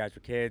 when you guys were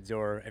kids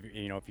or if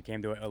you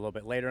came to it a little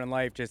bit later in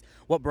life, just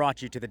what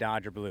brought you to the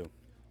Dodger Blue?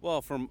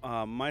 Well, from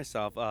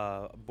myself,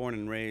 born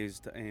and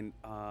raised in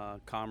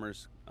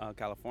Commerce,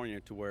 California,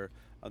 to where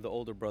the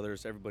older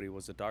brothers, everybody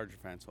was a Dodger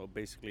fan. So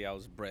basically I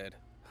was bred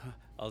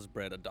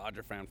a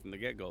Dodger fan from the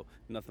get-go,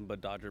 nothing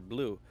but Dodger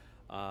Blue.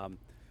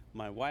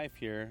 My wife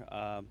here,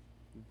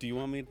 do you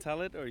want me to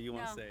tell it or you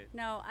want to say it?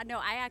 No,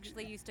 I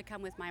actually used to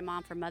come with my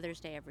mom for Mother's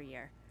Day every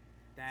year.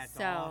 That's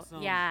So,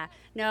 awesome. yeah.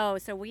 No,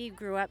 so we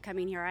grew up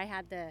coming here. I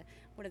had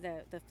what are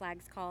the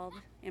flags called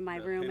in my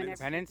The room?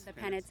 pennants? Pennants? The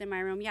pennants in my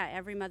room. Yeah,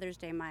 every Mother's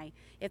Day,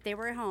 if they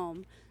were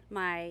home,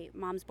 my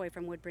mom's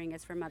boyfriend would bring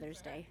us for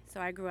Mother's Day. So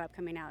I grew up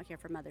coming out here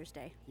for Mother's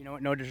Day. You know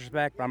what? No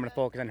disrespect, but I'm going to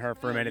focus on her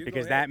for a minute you go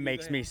because ahead, that you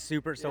makes go me ahead.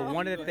 super. So Yeah,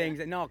 one you of the go ahead.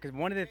 things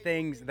one of the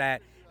things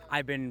that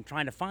I've been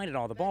trying to find at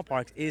all the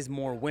ballparks is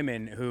more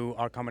women who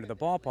are coming to the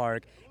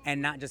ballpark and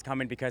not just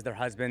coming because their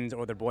husbands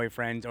or their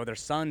boyfriends or their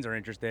sons are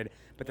interested.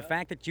 But the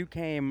fact that you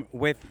came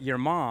with your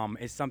mom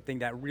is something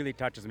that really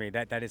touches me.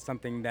 That is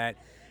something that,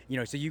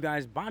 so you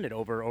guys bonded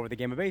over the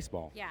game of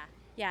baseball.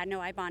 Yeah,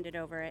 no, I bonded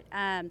over it.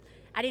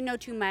 I didn't know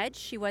too much.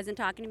 She wasn't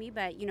talking to me,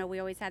 but, we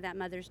always had that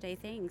Mother's Day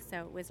thing,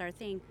 so it was our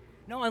thing.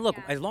 No, and look,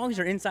 Yeah. as long as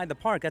you're inside the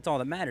park, that's all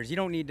that matters. You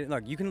don't need to,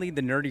 look, you can leave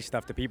the nerdy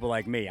stuff to people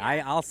like me.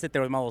 I'll sit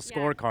there with my little Yeah.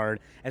 scorecard.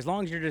 As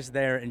long as you're just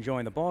there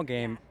enjoying the ball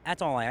game,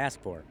 that's all I ask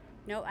for.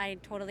 No, I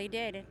totally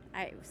did.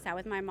 I sat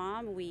with my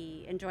mom.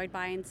 We enjoyed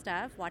buying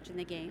stuff, watching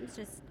the games,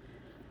 just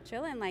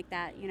chilling like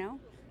that,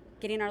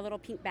 getting our little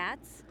pink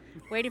bats,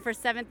 waiting for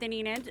seventh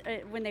inning end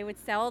when they would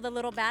sell the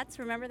little bats.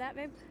 Remember that,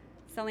 babe?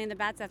 Selling the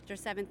bats after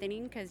seventh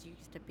inning because you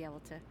used to be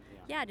able to,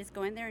 just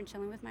go in there and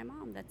chilling with my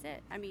mom. That's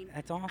it. I mean,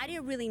 That's awesome. I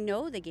didn't really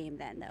know the game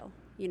then, though.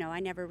 I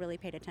never really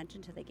paid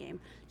attention to the game.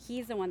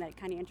 He's the one that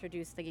kind of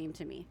introduced the game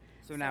to me.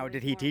 So now, it's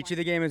did he more teach you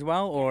the like- game as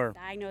well, or?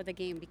 I know the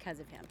game because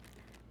of him.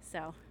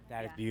 So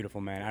That is yeah.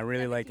 beautiful, man. I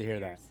really like to hear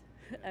that.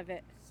 17 years of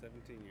it.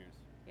 17 years.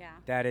 Yeah.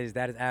 That is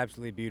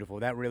absolutely beautiful.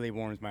 That really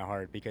warms my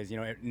heart because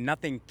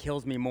nothing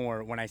kills me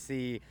more when I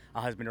see a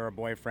husband or a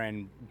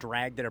boyfriend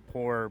drag their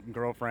poor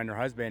girlfriend or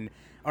husband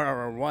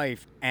or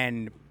wife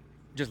and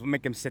just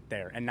make them sit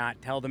there and not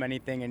tell them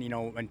anything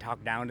and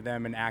talk down to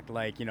them and act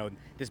like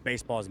this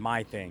baseball is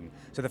my thing.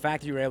 So the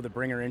fact that you were able to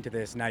bring her into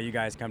this, now you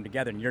guys come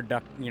together and you're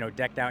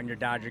decked out in your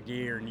Dodger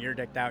gear and you're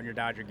decked out in your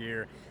Dodger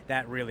gear.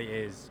 That really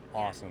is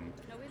awesome.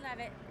 No, we love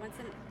it.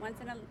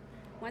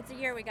 Once a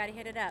year, we got to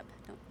hit it up.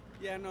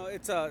 Yeah, no,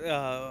 it's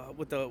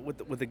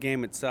with the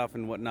game itself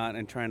and whatnot,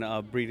 and trying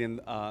to breed in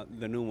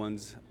the new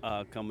ones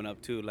coming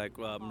up too. Like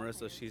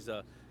Marissa, she's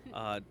a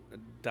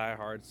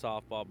diehard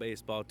softball,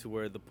 baseball, to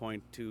where the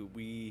point to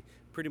we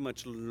pretty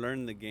much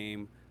learn the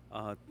game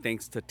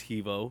thanks to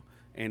TiVo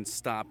and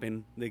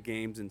stopping the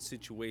games in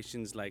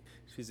situations like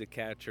she's a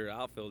catcher,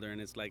 outfielder,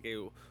 and it's like, hey,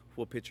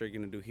 what pitch are you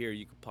gonna do here?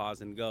 You could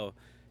pause and go.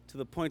 To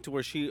the point to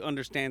where she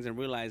understands and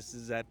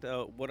realizes that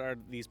what are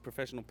these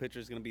professional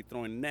pitchers going to be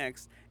throwing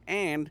next,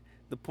 and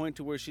the point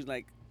to where she's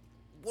like,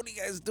 what are you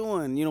guys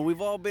doing? You know,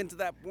 we've all been to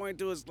that point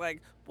to it's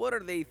like, what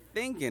are they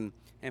thinking?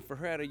 And for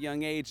her at a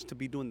young age to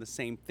be doing the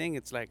same thing,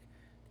 it's like,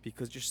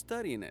 because you're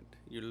studying it,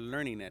 you're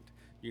learning it.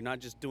 You're not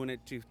just doing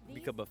it to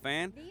become a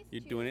fan.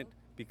 You're doing it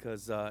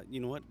because you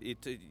know what?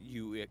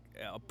 You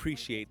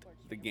appreciate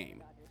the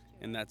game,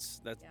 and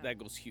that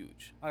goes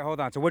huge. All right, hold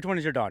on. So which one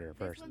is your daughter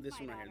first? This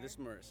one right here, this is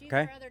Marissa. She's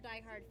Okay. our other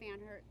diehard fan.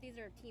 These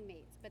are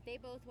teammates, but they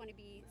both want to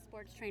be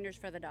sports trainers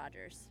for the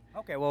Dodgers.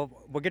 Okay, well,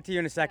 we'll get to you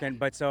in a second.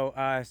 But so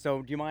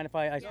do you mind if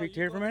I speak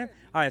to you for a minute?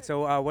 All right,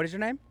 so what is your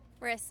name?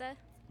 Marissa,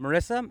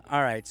 Marissa?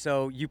 All right,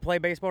 so you play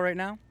baseball right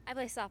now? I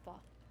play softball,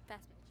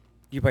 fast pitch.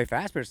 You play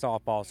fast pitch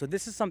softball. So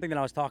this is something that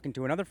I was talking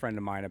to another friend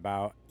of mine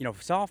about. You know,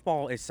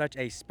 softball is such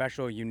a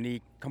special,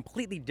 unique,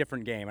 completely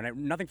different game.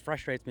 And nothing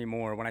frustrates me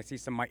more when I see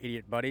some of my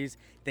idiot buddies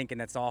thinking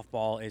that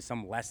softball is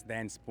some less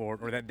than sport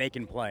or that they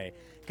can play.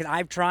 Because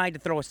I've tried to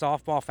throw a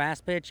softball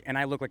fast pitch and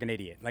I look like an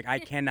idiot. Like I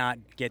cannot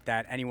get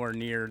that anywhere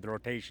near the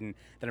rotation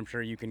that I'm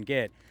sure you can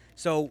get.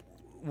 So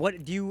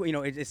what do you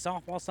know, is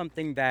softball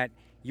something that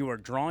you are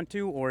drawn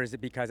to, or is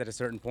it because at a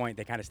certain point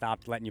they kind of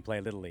stopped letting you play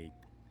Little League?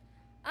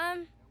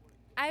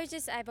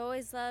 I've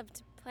always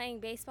loved playing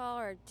baseball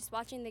or just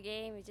watching the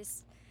game. It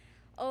just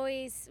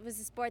always was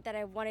a sport that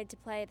I wanted to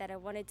play, that I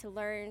wanted to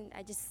learn.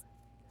 I just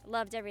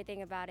loved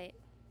everything about it.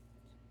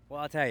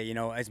 Well, I'll tell you, you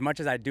know, as much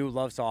as I do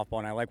love softball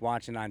and I like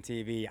watching it on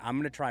TV, I'm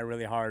going to try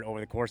really hard over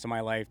the course of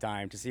my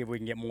lifetime to see if we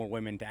can get more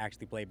women to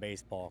actually play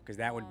baseball, because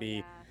that would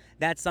be,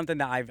 that's something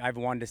that I've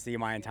wanted to see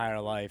my entire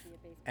life.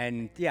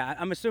 And yeah,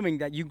 I'm assuming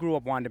that you grew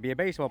up wanting to be a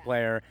baseball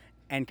player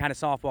and kind of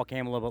softball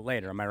came a little bit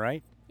later. Am I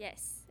right?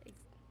 Yes.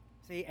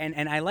 See,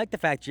 and I like the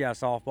fact you have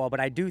softball,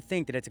 but I do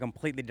think that it's a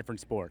completely different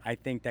sport. I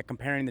think that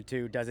comparing the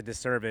two does a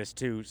disservice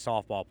to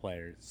softball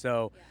players.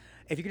 So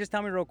if you could just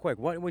tell me real quick,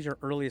 what was your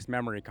earliest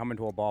memory coming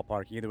to a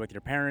ballpark, either with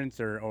your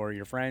parents or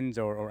your friends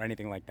or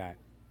anything like that?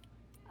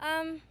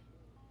 I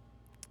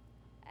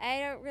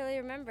don't really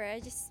remember.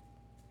 I just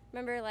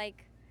remember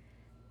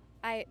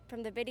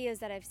from the videos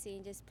that I've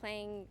seen, just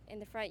playing in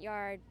the front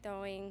yard,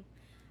 throwing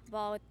a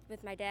ball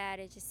with my dad.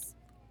 It just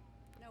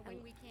No,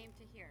 when we came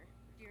to here.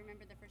 Do you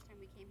remember the first time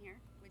we came here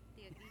with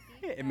the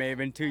DC? It may have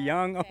been too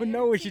young. Oh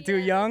no, was she too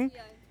young?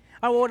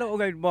 Oh, well,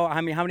 okay. Well,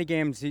 how many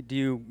games do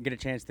you get a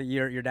chance that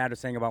your dad was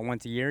saying about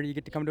once a year you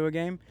get to come to a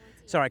game?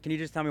 Sorry, can you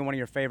just tell me one of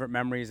your favorite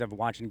memories of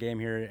watching a game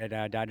here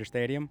at Dodger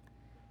Stadium?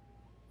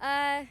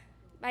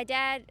 My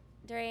dad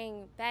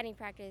during batting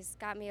practice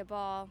got me a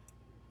ball,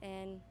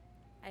 and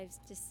I was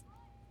just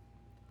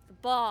the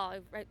ball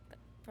right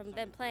from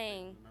them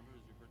playing.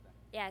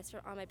 Yeah, it's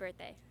on my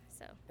birthday.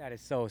 So That is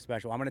so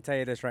special. I'm going to tell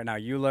you this right now.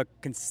 You look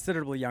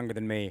considerably younger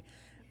than me.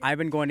 I've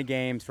been going to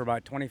games for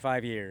about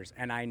 25 years,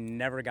 and I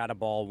never got a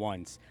ball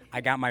once. I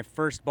got my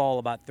first ball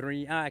about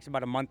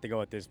about a month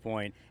ago at this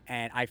point,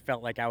 and I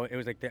felt like it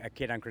was like a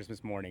kid on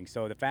Christmas morning.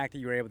 So the fact that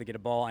you were able to get a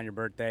ball on your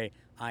birthday,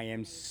 I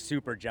am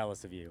super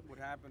jealous of you. What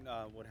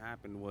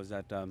happened was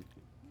that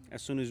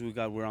as soon as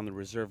we're on the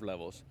reserve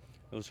levels.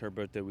 It was her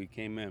birthday. We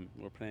came in.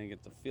 We were playing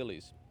against the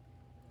Phillies,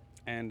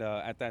 and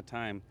at that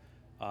time,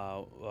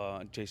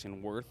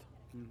 Jason Worth,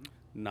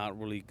 not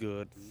really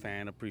good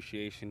fan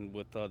appreciation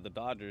with the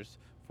Dodgers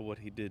for what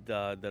he did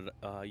the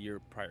year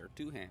prior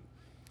to him.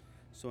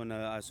 So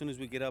as soon as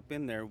we get up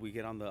in there, we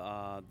get on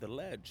the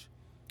ledge,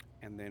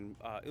 and then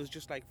it was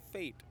just like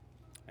fate.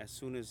 As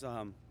soon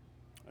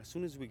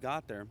as we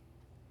got there,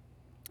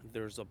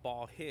 there's a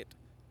ball hit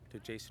to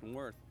Jason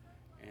Worth,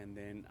 and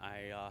then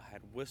I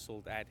had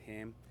whistled at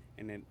him,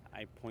 and then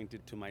I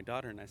pointed to my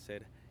daughter and I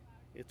said,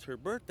 "It's her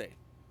birthday."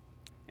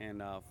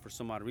 And for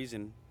some odd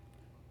reason,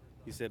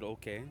 he said,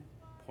 "Okay,"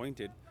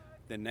 pointed.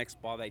 The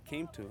next ball that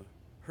came to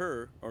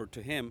her or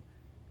to him,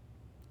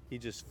 he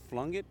just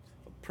flung it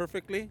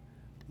perfectly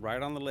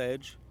right on the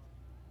ledge,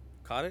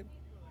 caught it,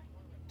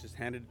 just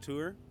handed it to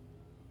her,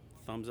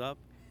 thumbs up.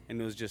 And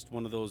it was just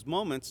one of those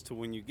moments to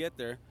when you get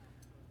there,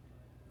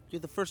 you're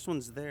the first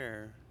ones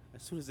there.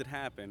 As soon as it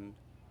happened,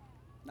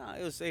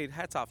 it was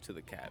hats off to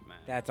the cat, man.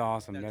 That's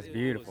awesome. That's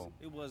beautiful.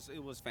 It was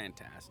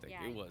fantastic.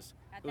 Yeah, It was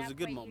At a that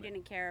good point, moment. you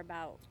didn't care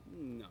about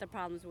No. the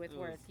problems with It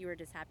Worth. was- You were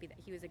just happy that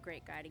he was a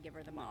great guy to give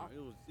her the ball.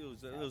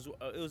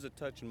 It was a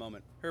touching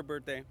moment. Her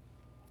birthday,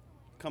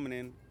 coming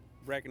in,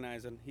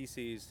 recognizing, he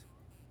sees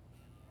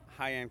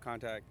high-end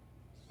contact,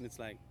 and it's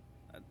like,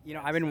 You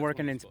know, I've been that's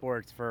working when in it's cool.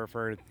 sports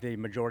for the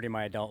majority of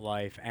my adult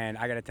life, and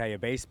I got to tell you,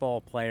 baseball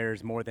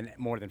players more than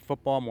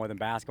football, more than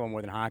basketball,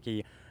 more than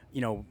hockey.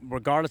 You know,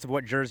 regardless of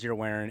what jersey you're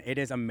wearing, it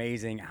is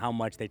amazing how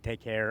much they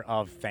take care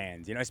of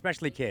fans. You know,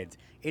 especially kids.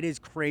 It is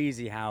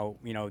crazy how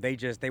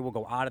they will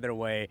go out of their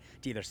way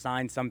to either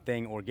sign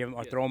something or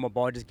throw them a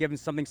ball, just give them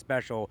something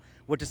special,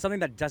 which is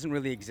something that doesn't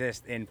really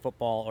exist in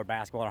football or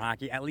basketball or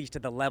hockey, at least to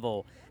the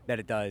level that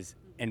it does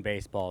in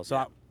baseball. So.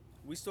 Yeah.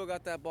 We still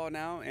got that ball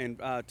now, and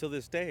till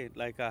this day,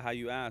 like how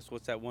you asked,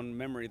 what's that one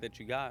memory that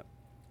you got?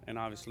 And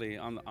obviously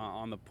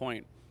on the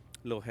point,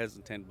 a little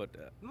hesitant, but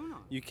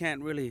you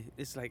can't really.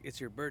 It's like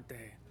it's your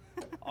birthday.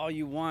 All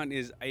you want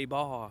is a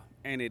ball,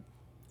 and it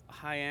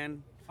high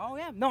end. Oh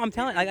yeah, no, I'm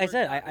telling. Like I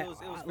said, It was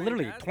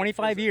literally fantastic.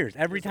 25 years.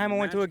 Every It was a time I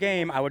went to a magical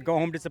game, I moment. would go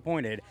home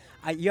disappointed.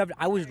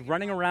 I was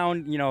running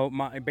around,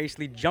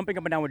 basically jumping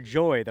up and down with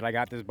joy that I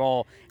got this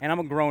ball, and I'm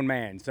a grown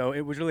man, so it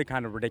was really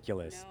kind of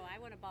ridiculous. No, I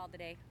want a ball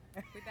today.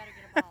 We better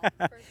get a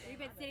ball. We've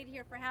been sitting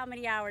here for how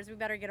many hours? We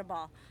better get a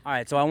ball. All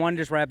right, so I want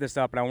to just wrap this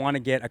up, and I want to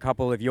get a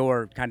couple of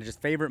your kind of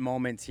just favorite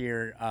moments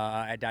here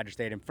at Dodger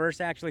Stadium.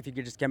 First, actually, if you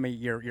could just give me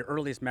your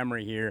earliest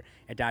memory here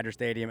at Dodger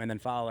Stadium, and then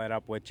follow that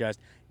up with just,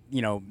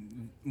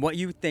 what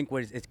you think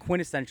is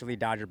quintessentially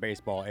Dodger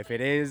baseball. If it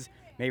is,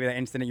 maybe that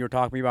incident you were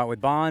talking about with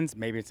Bonds,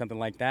 maybe it's something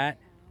like that.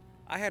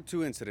 I had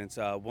two incidents.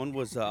 One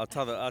was I'll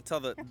tell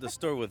the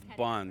story with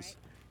Bonds,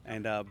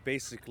 and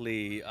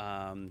basically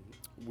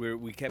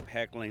we kept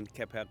heckling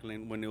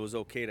when it was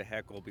okay to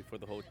heckle before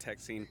the whole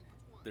texting.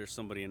 There's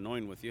somebody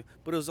annoying with you,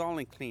 but it was all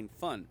in clean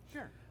fun.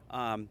 Sure.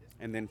 And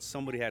then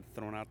somebody had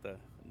thrown out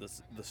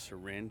the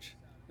syringe.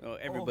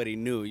 Everybody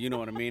knew, you know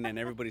what I mean, and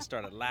everybody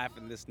started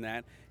laughing, this and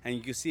that, and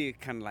you could see it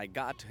kind of like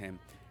got to him.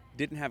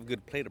 Didn't have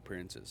good plate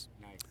appearances.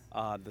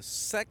 Nice. The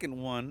second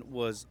one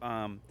was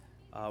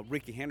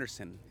Ricky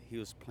Henderson. He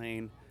was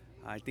playing,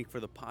 I think, for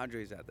the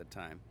Padres at the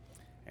time.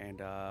 And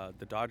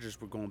the Dodgers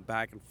were going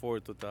back and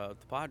forth with the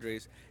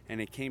Padres,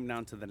 and it came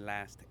down to the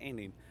last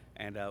inning.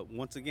 And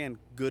once again,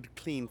 good,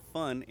 clean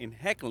fun in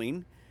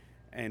heckling.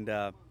 And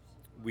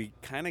we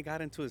kind of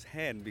got into his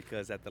head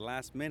because at the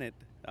last minute,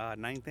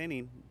 ninth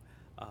inning,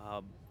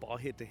 ball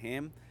hit to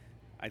him.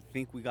 I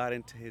think we got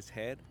into his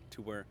head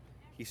to where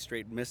he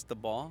straight missed the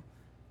ball.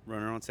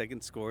 Runner on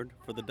second scored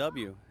for the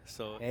W.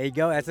 So There you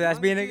go. That's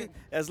being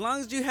as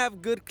long as you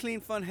have good, clean,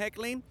 fun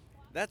heckling,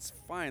 that's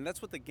fine.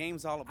 That's what the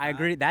game's all about. I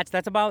agree. That's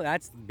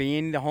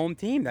being the home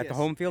team. That's the Yes,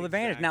 home field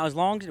advantage. exactly. Now, as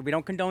long as we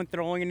don't condone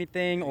throwing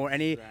anything or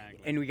any,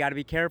 Exactly. and we got to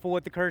be careful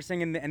with the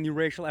cursing and the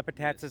racial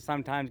epithets that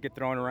sometimes get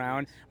thrown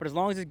around. But as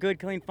long as it's good,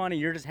 clean, funny,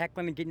 you're just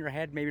heckling and getting your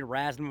head, maybe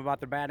razzing them about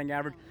their batting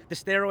average. The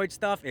steroid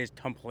stuff is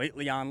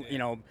completely on.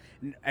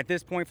 At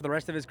this point for the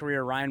rest of his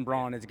career, Ryan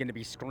Braun is going to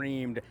be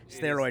screamed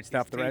steroid He's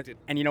stuff. tainted.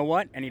 And you know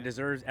what? And he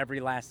deserves every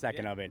last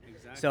second of it.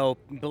 exactly. So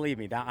believe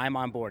me, that I'm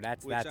on board.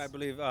 Which I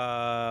believe,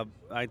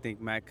 I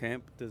think Matt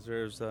Kemp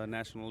deserves a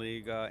National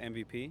League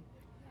MVP.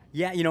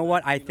 Yeah, you know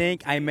what? I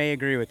think I may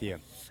agree with you.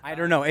 I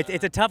don't know.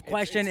 It's a tough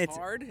question. It's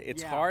hard.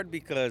 It's yeah. hard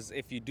because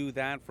if you do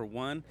that for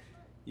one,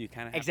 you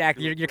kind of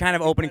Exactly. You're kind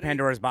of opening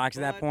Pandora's box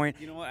at that point.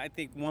 You know what? I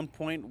think one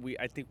point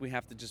I think we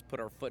have to just put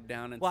our foot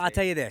down and. Well, say, I'll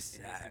tell you this.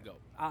 it has to go.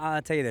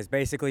 I'll tell you this.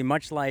 Basically,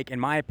 much like, in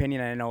my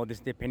opinion, and I know this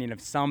is the opinion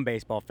of some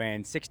baseball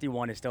fans,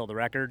 61 is still the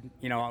record.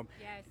 Yes.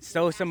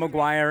 Sosa, No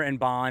McGuire, and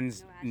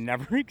Bonds No asterisk.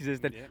 never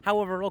existed. Yeah.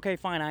 However, okay,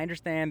 fine. I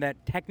understand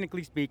that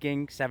technically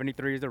speaking,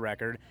 73 is the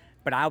record.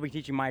 But I'll be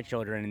teaching my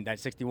children that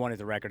 61 is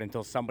the record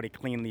until somebody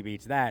cleanly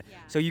beats that. Yeah.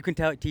 So you can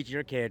teach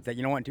your kids that,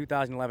 you know what, in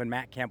 2011,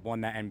 Matt Kemp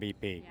won that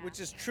MVP. Yeah. Which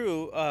is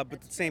true, but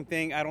the same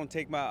thing. I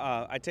take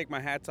my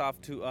hats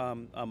off to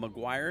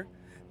McGuire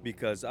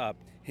because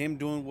him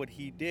doing what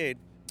he did,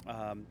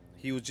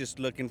 he was just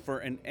looking for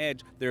an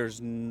edge. There's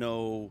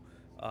no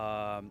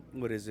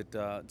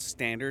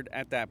standard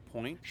at that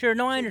point. Sure,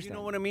 no, I So understand. You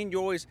know what I mean?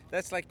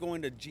 That's like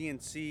going to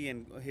GNC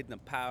and hitting the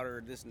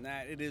powder, this and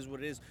that. It is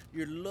what it is.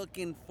 You're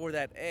looking for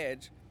that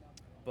edge,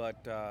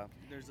 but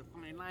there's a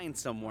fine line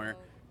somewhere.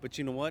 But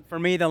you know what? For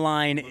me, the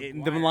line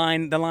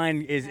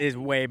McGuire. is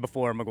way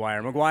before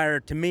McGuire.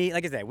 McGuire, to me,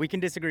 like I said, we can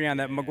disagree on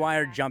that.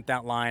 McGuire jumped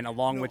that line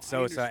along No, with I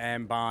Sosa understand.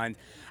 and Bonds.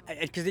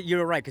 Because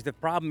you're right. Because the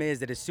problem is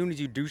that as soon as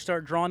you do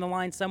start drawing the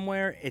line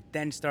somewhere, it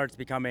then starts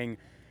becoming.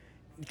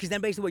 Because then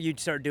basically what you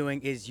start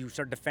doing is you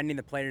start defending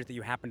the players that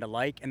you happen to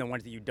like, and the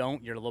ones that you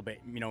don't, you're a little bit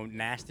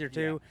nastier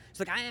to.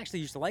 So like I actually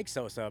used to like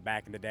Sosa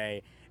back in the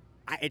day.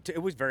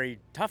 It was very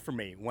tough for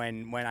me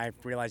when I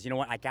realized, you know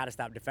what, I got to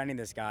stop defending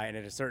this guy. And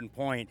at a certain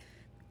point,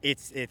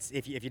 it's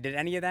if you did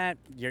any of that,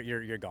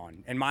 you're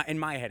gone. In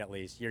my head at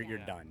least, you're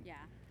done. Yeah.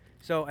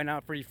 So and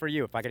for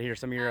you, if I could hear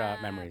some of your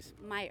memories.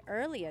 My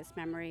earliest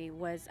memory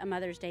was a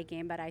Mother's Day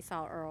game, but I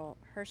saw Earl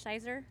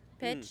Hershiser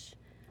pitch.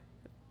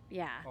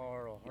 Yeah.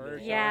 Oral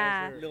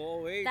Yeah.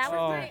 Little OH. That was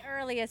Oh. my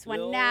earliest one.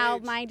 Lil Now,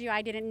 H. mind you,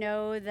 I didn't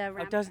know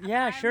the.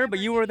 Yeah, sure, but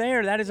you were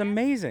there. That is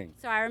amazing.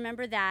 So I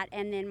remember that,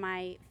 and then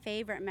my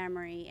favorite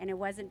memory, and it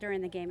wasn't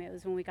during the game, it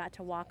was when we got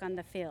to walk on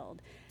the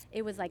field.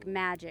 It was like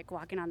magic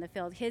walking on the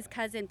field. His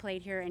cousin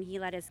played here, and he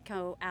let us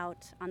go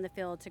out on the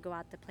field to go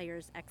out the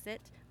players' exit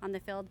on the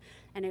field,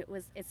 and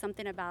it's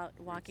something about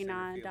walking center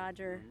on field,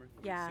 Dodger, remember?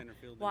 yeah, Center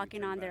field, then we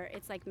walking turn on back. there.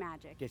 It's like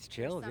magic. Gets There's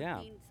chills,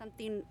 yeah.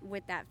 Something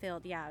with that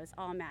field, yeah, it was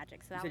all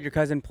magic. So You that said was your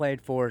cousin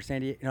played for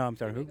San Diego. No, I'm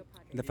sorry, who? Diego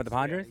Padres. For the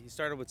Padres? Yeah, he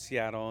started with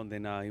Seattle, and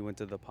then he went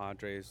to the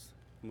Padres.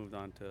 Moved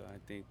on to I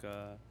think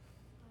I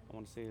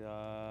want to say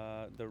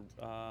the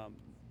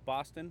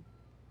Boston.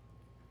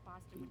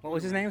 Boston. What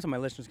was his name so my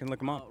listeners can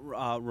look him up?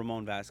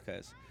 Ramon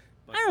Vasquez.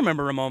 But I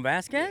remember Ramon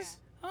Vasquez.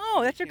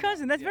 Oh, that's your came out,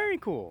 cousin. That's yeah. very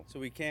cool. So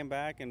we came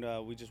back and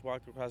we just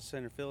walked across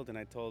center field, and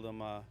I told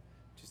him,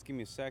 just give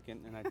me a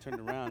second. And I turned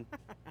around.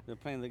 They're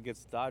playing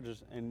against the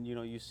Dodgers, and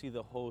you see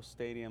the whole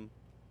stadium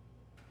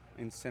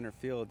in center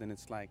field, and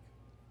it's like,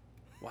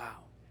 wow.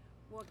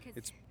 Well, 'cause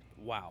It's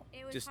wow.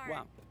 it was Just hard.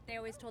 wow. They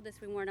always told us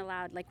we weren't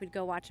allowed, like we'd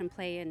go watch them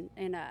play in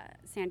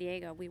San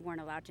Diego. We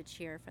weren't allowed to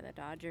cheer for the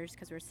Dodgers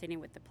because we're sitting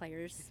with the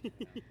players.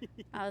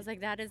 I was like,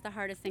 that is the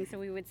hardest thing. So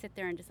we would sit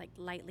there and just like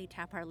lightly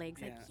tap our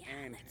legs, like,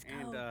 yeah, let's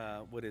go.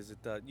 And what is it?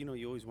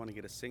 You always want to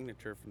get a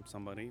signature from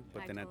somebody,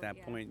 but then at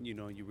that point,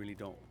 you really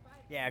don't.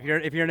 Yeah,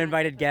 if you're an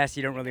invited guest,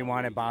 you don't really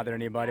want to bother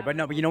anybody. But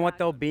no, but you know what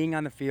though, being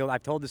on the field,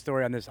 I've told the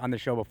story on the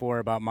show before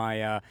about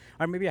my,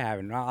 or maybe I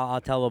haven't.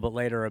 I'll tell a little bit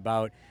later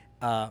about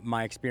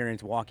my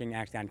experience walking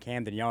actually on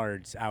Camden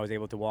Yards. I was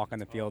able to walk on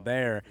the field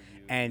there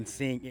and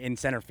seeing in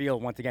center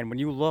field once again. When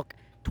you look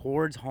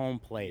towards home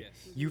plate,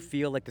 you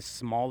feel like the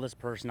smallest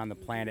person on the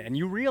planet, and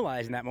you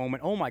realize in that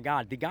moment, oh my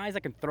God, the guys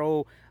that can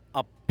throw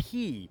a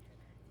pea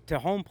to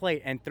home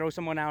plate and throw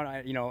someone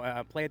out,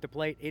 play at the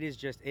plate. It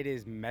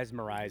is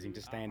mesmerizing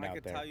to stand out there. I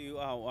could tell you,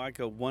 I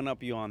could one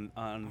up you on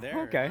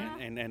there. Okay.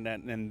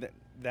 And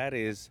that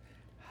is,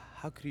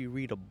 how could you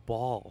read a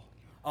ball?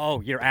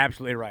 Oh, you're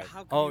absolutely right.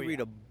 How can you read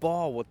a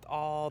ball with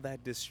all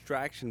that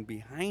distraction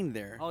behind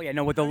there? Oh yeah,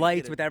 no, with the How do you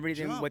lights, get with a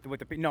everything, jump? with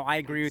the no, I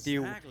agree with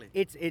you. Exactly.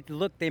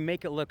 They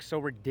make it look so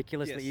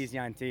ridiculously Yes. easy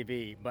on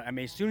TV, but I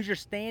mean, as soon as you're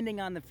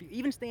standing on the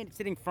even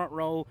sitting front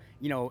row,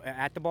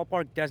 at the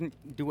ballpark doesn't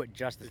do it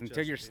justice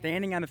until you're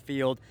standing on the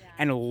field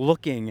and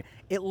looking.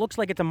 It looks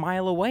like it's a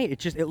mile away.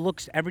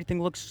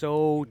 Everything looks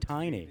so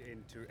tiny.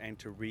 And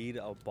to read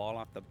a ball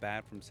off the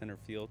bat from center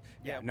field.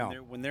 no.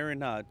 When they're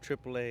in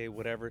AAA,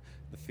 whatever,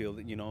 the field,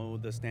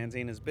 the stands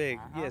ain't as big.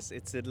 Yes,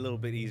 it's a little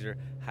bit easier.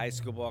 High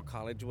school ball,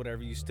 college,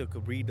 whatever, you still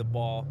could read the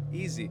ball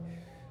easy.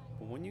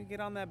 But when you get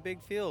on that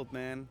big field,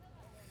 man.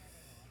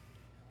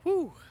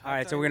 Whew. All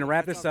right, so we're gonna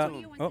wrap this up.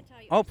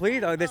 Oh,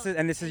 please. Oh, this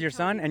is your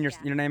son, and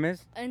your name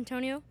is.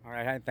 Antonio. All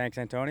right, thanks,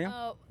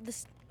 Antonio.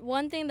 This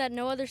one thing that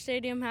no other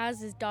stadium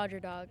has is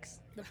Dodger dogs.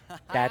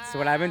 That's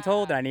what I've been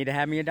told. I need to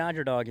have me a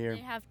Dodger dog here.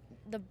 They have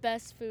the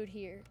best food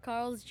here.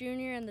 Carl's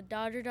Jr. and the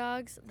Dodger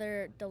dogs,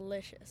 they're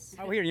delicious.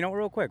 Oh, here,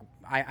 real quick.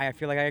 I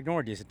feel like I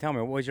ignored you, so tell me,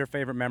 what was your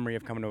favorite memory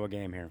of coming to a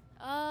game here?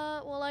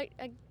 Well, I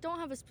don't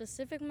have a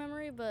specific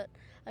memory, but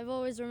I've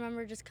always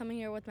remembered just coming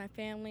here with my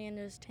family and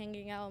just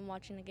hanging out and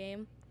watching the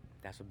game.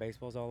 That's what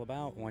baseball's all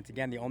about. Once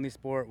again, the only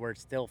sport where it's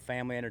still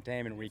family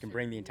entertainment, where you can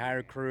bring the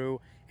entire crew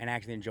and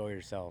actually enjoy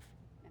yourself.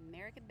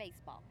 American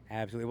baseball.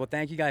 Absolutely. Well,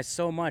 thank you guys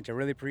so much. I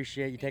really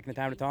appreciate you taking the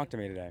time to talk to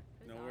me today.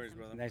 No worries,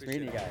 brother. Nice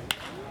meeting you guys.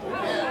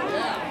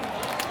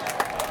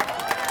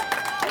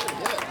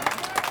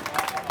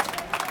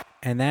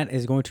 And that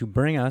is going to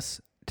bring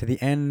us to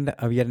the end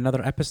of yet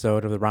another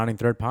episode of the Rounding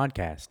Third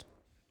podcast.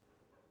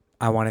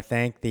 I want to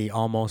thank the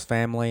Almost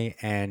family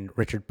and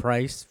Richard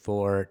Price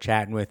for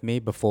chatting with me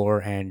before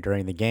and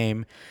during the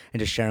game and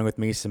just sharing with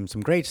me some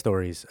great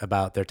stories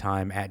about their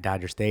time at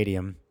Dodger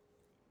Stadium.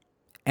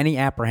 Any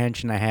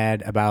apprehension I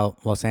had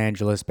about Los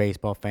Angeles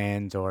baseball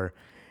fans or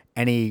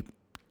any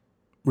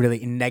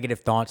really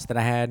negative thoughts that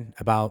I had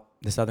about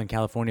the Southern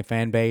California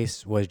fan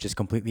base was just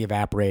completely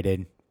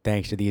evaporated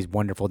thanks to these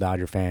wonderful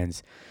Dodger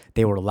fans.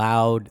 They were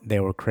loud,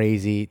 they were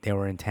crazy, they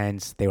were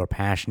intense, they were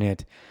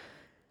passionate.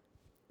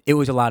 It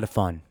was a lot of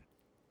fun.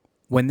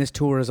 When this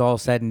tour is all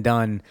said and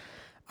done,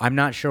 I'm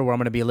not sure where I'm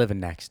going to be living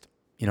next.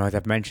 As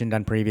I've mentioned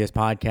on previous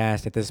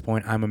podcasts, at this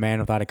point, I'm a man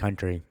without a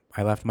country.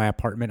 I left my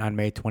apartment on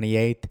May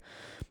 28th.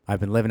 I've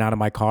been living out of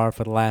my car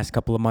for the last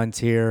couple of months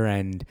here,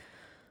 and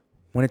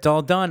when it's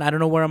all done, I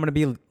don't know where I'm going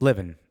to be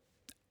living.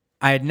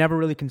 I had never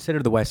really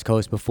considered the West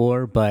Coast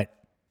before, but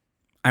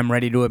I'm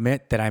ready to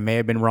admit that I may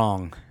have been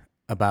wrong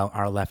about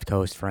our left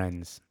coast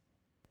friends.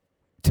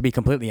 To be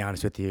completely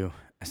honest with you,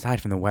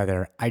 aside from the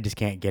weather, I just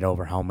can't get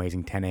over how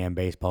amazing 10 a.m.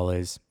 baseball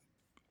is.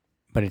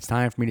 But it's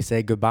time for me to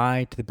say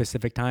goodbye to the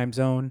Pacific time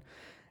zone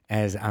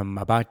as I'm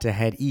about to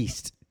head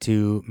east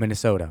to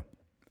Minnesota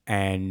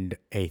and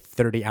a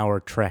 30-hour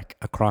trek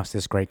across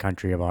this great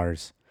country of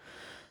ours.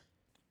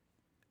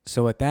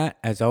 So with that,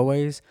 as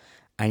always,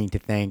 I need to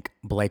thank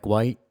Blake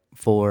White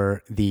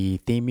for the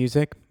theme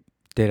music.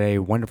 Did a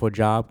wonderful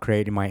job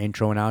creating my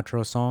intro and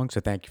outro song, so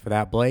thank you for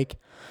that, Blake.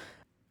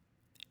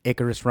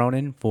 Icarus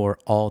Ronan for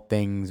all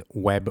things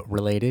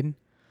web-related.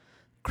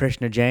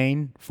 Krishna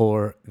Jain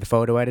for the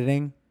photo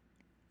editing.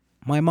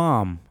 My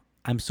mom,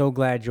 I'm so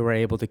glad you were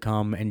able to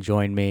come and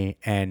join me,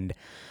 and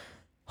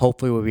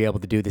hopefully we'll be able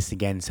to do this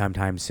again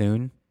sometime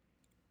soon.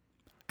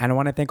 And I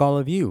want to thank all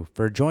of you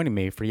for joining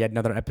me for yet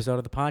another episode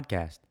of the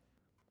podcast.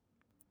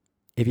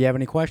 If you have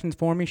any questions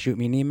for me, shoot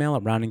me an email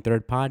at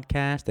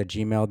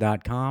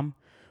roundingthirdpodcast@gmail.com,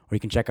 or you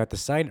can check out the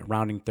site at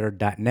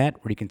roundingthird.net,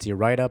 where you can see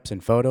write-ups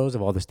and photos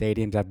of all the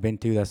stadiums I've been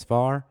to thus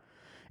far.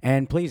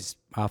 And please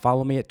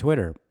follow me at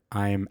Twitter.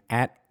 I'm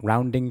at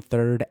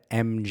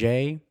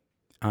roundingthirdmj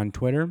on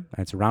Twitter.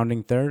 That's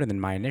roundingthird and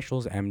then my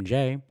initials,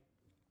 MJ.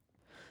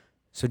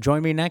 So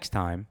join me next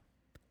time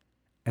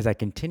as I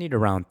continue to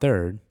round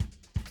third,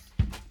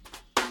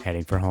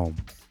 heading for home.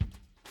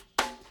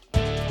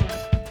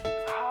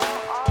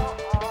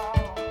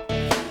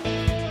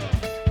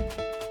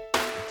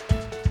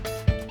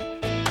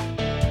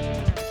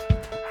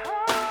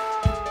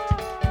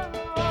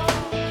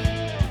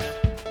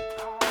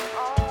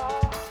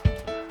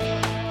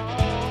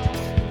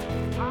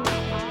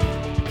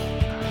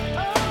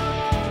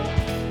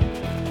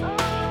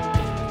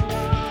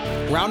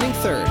 Rounding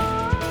third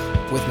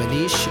with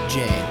Manish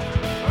Jain.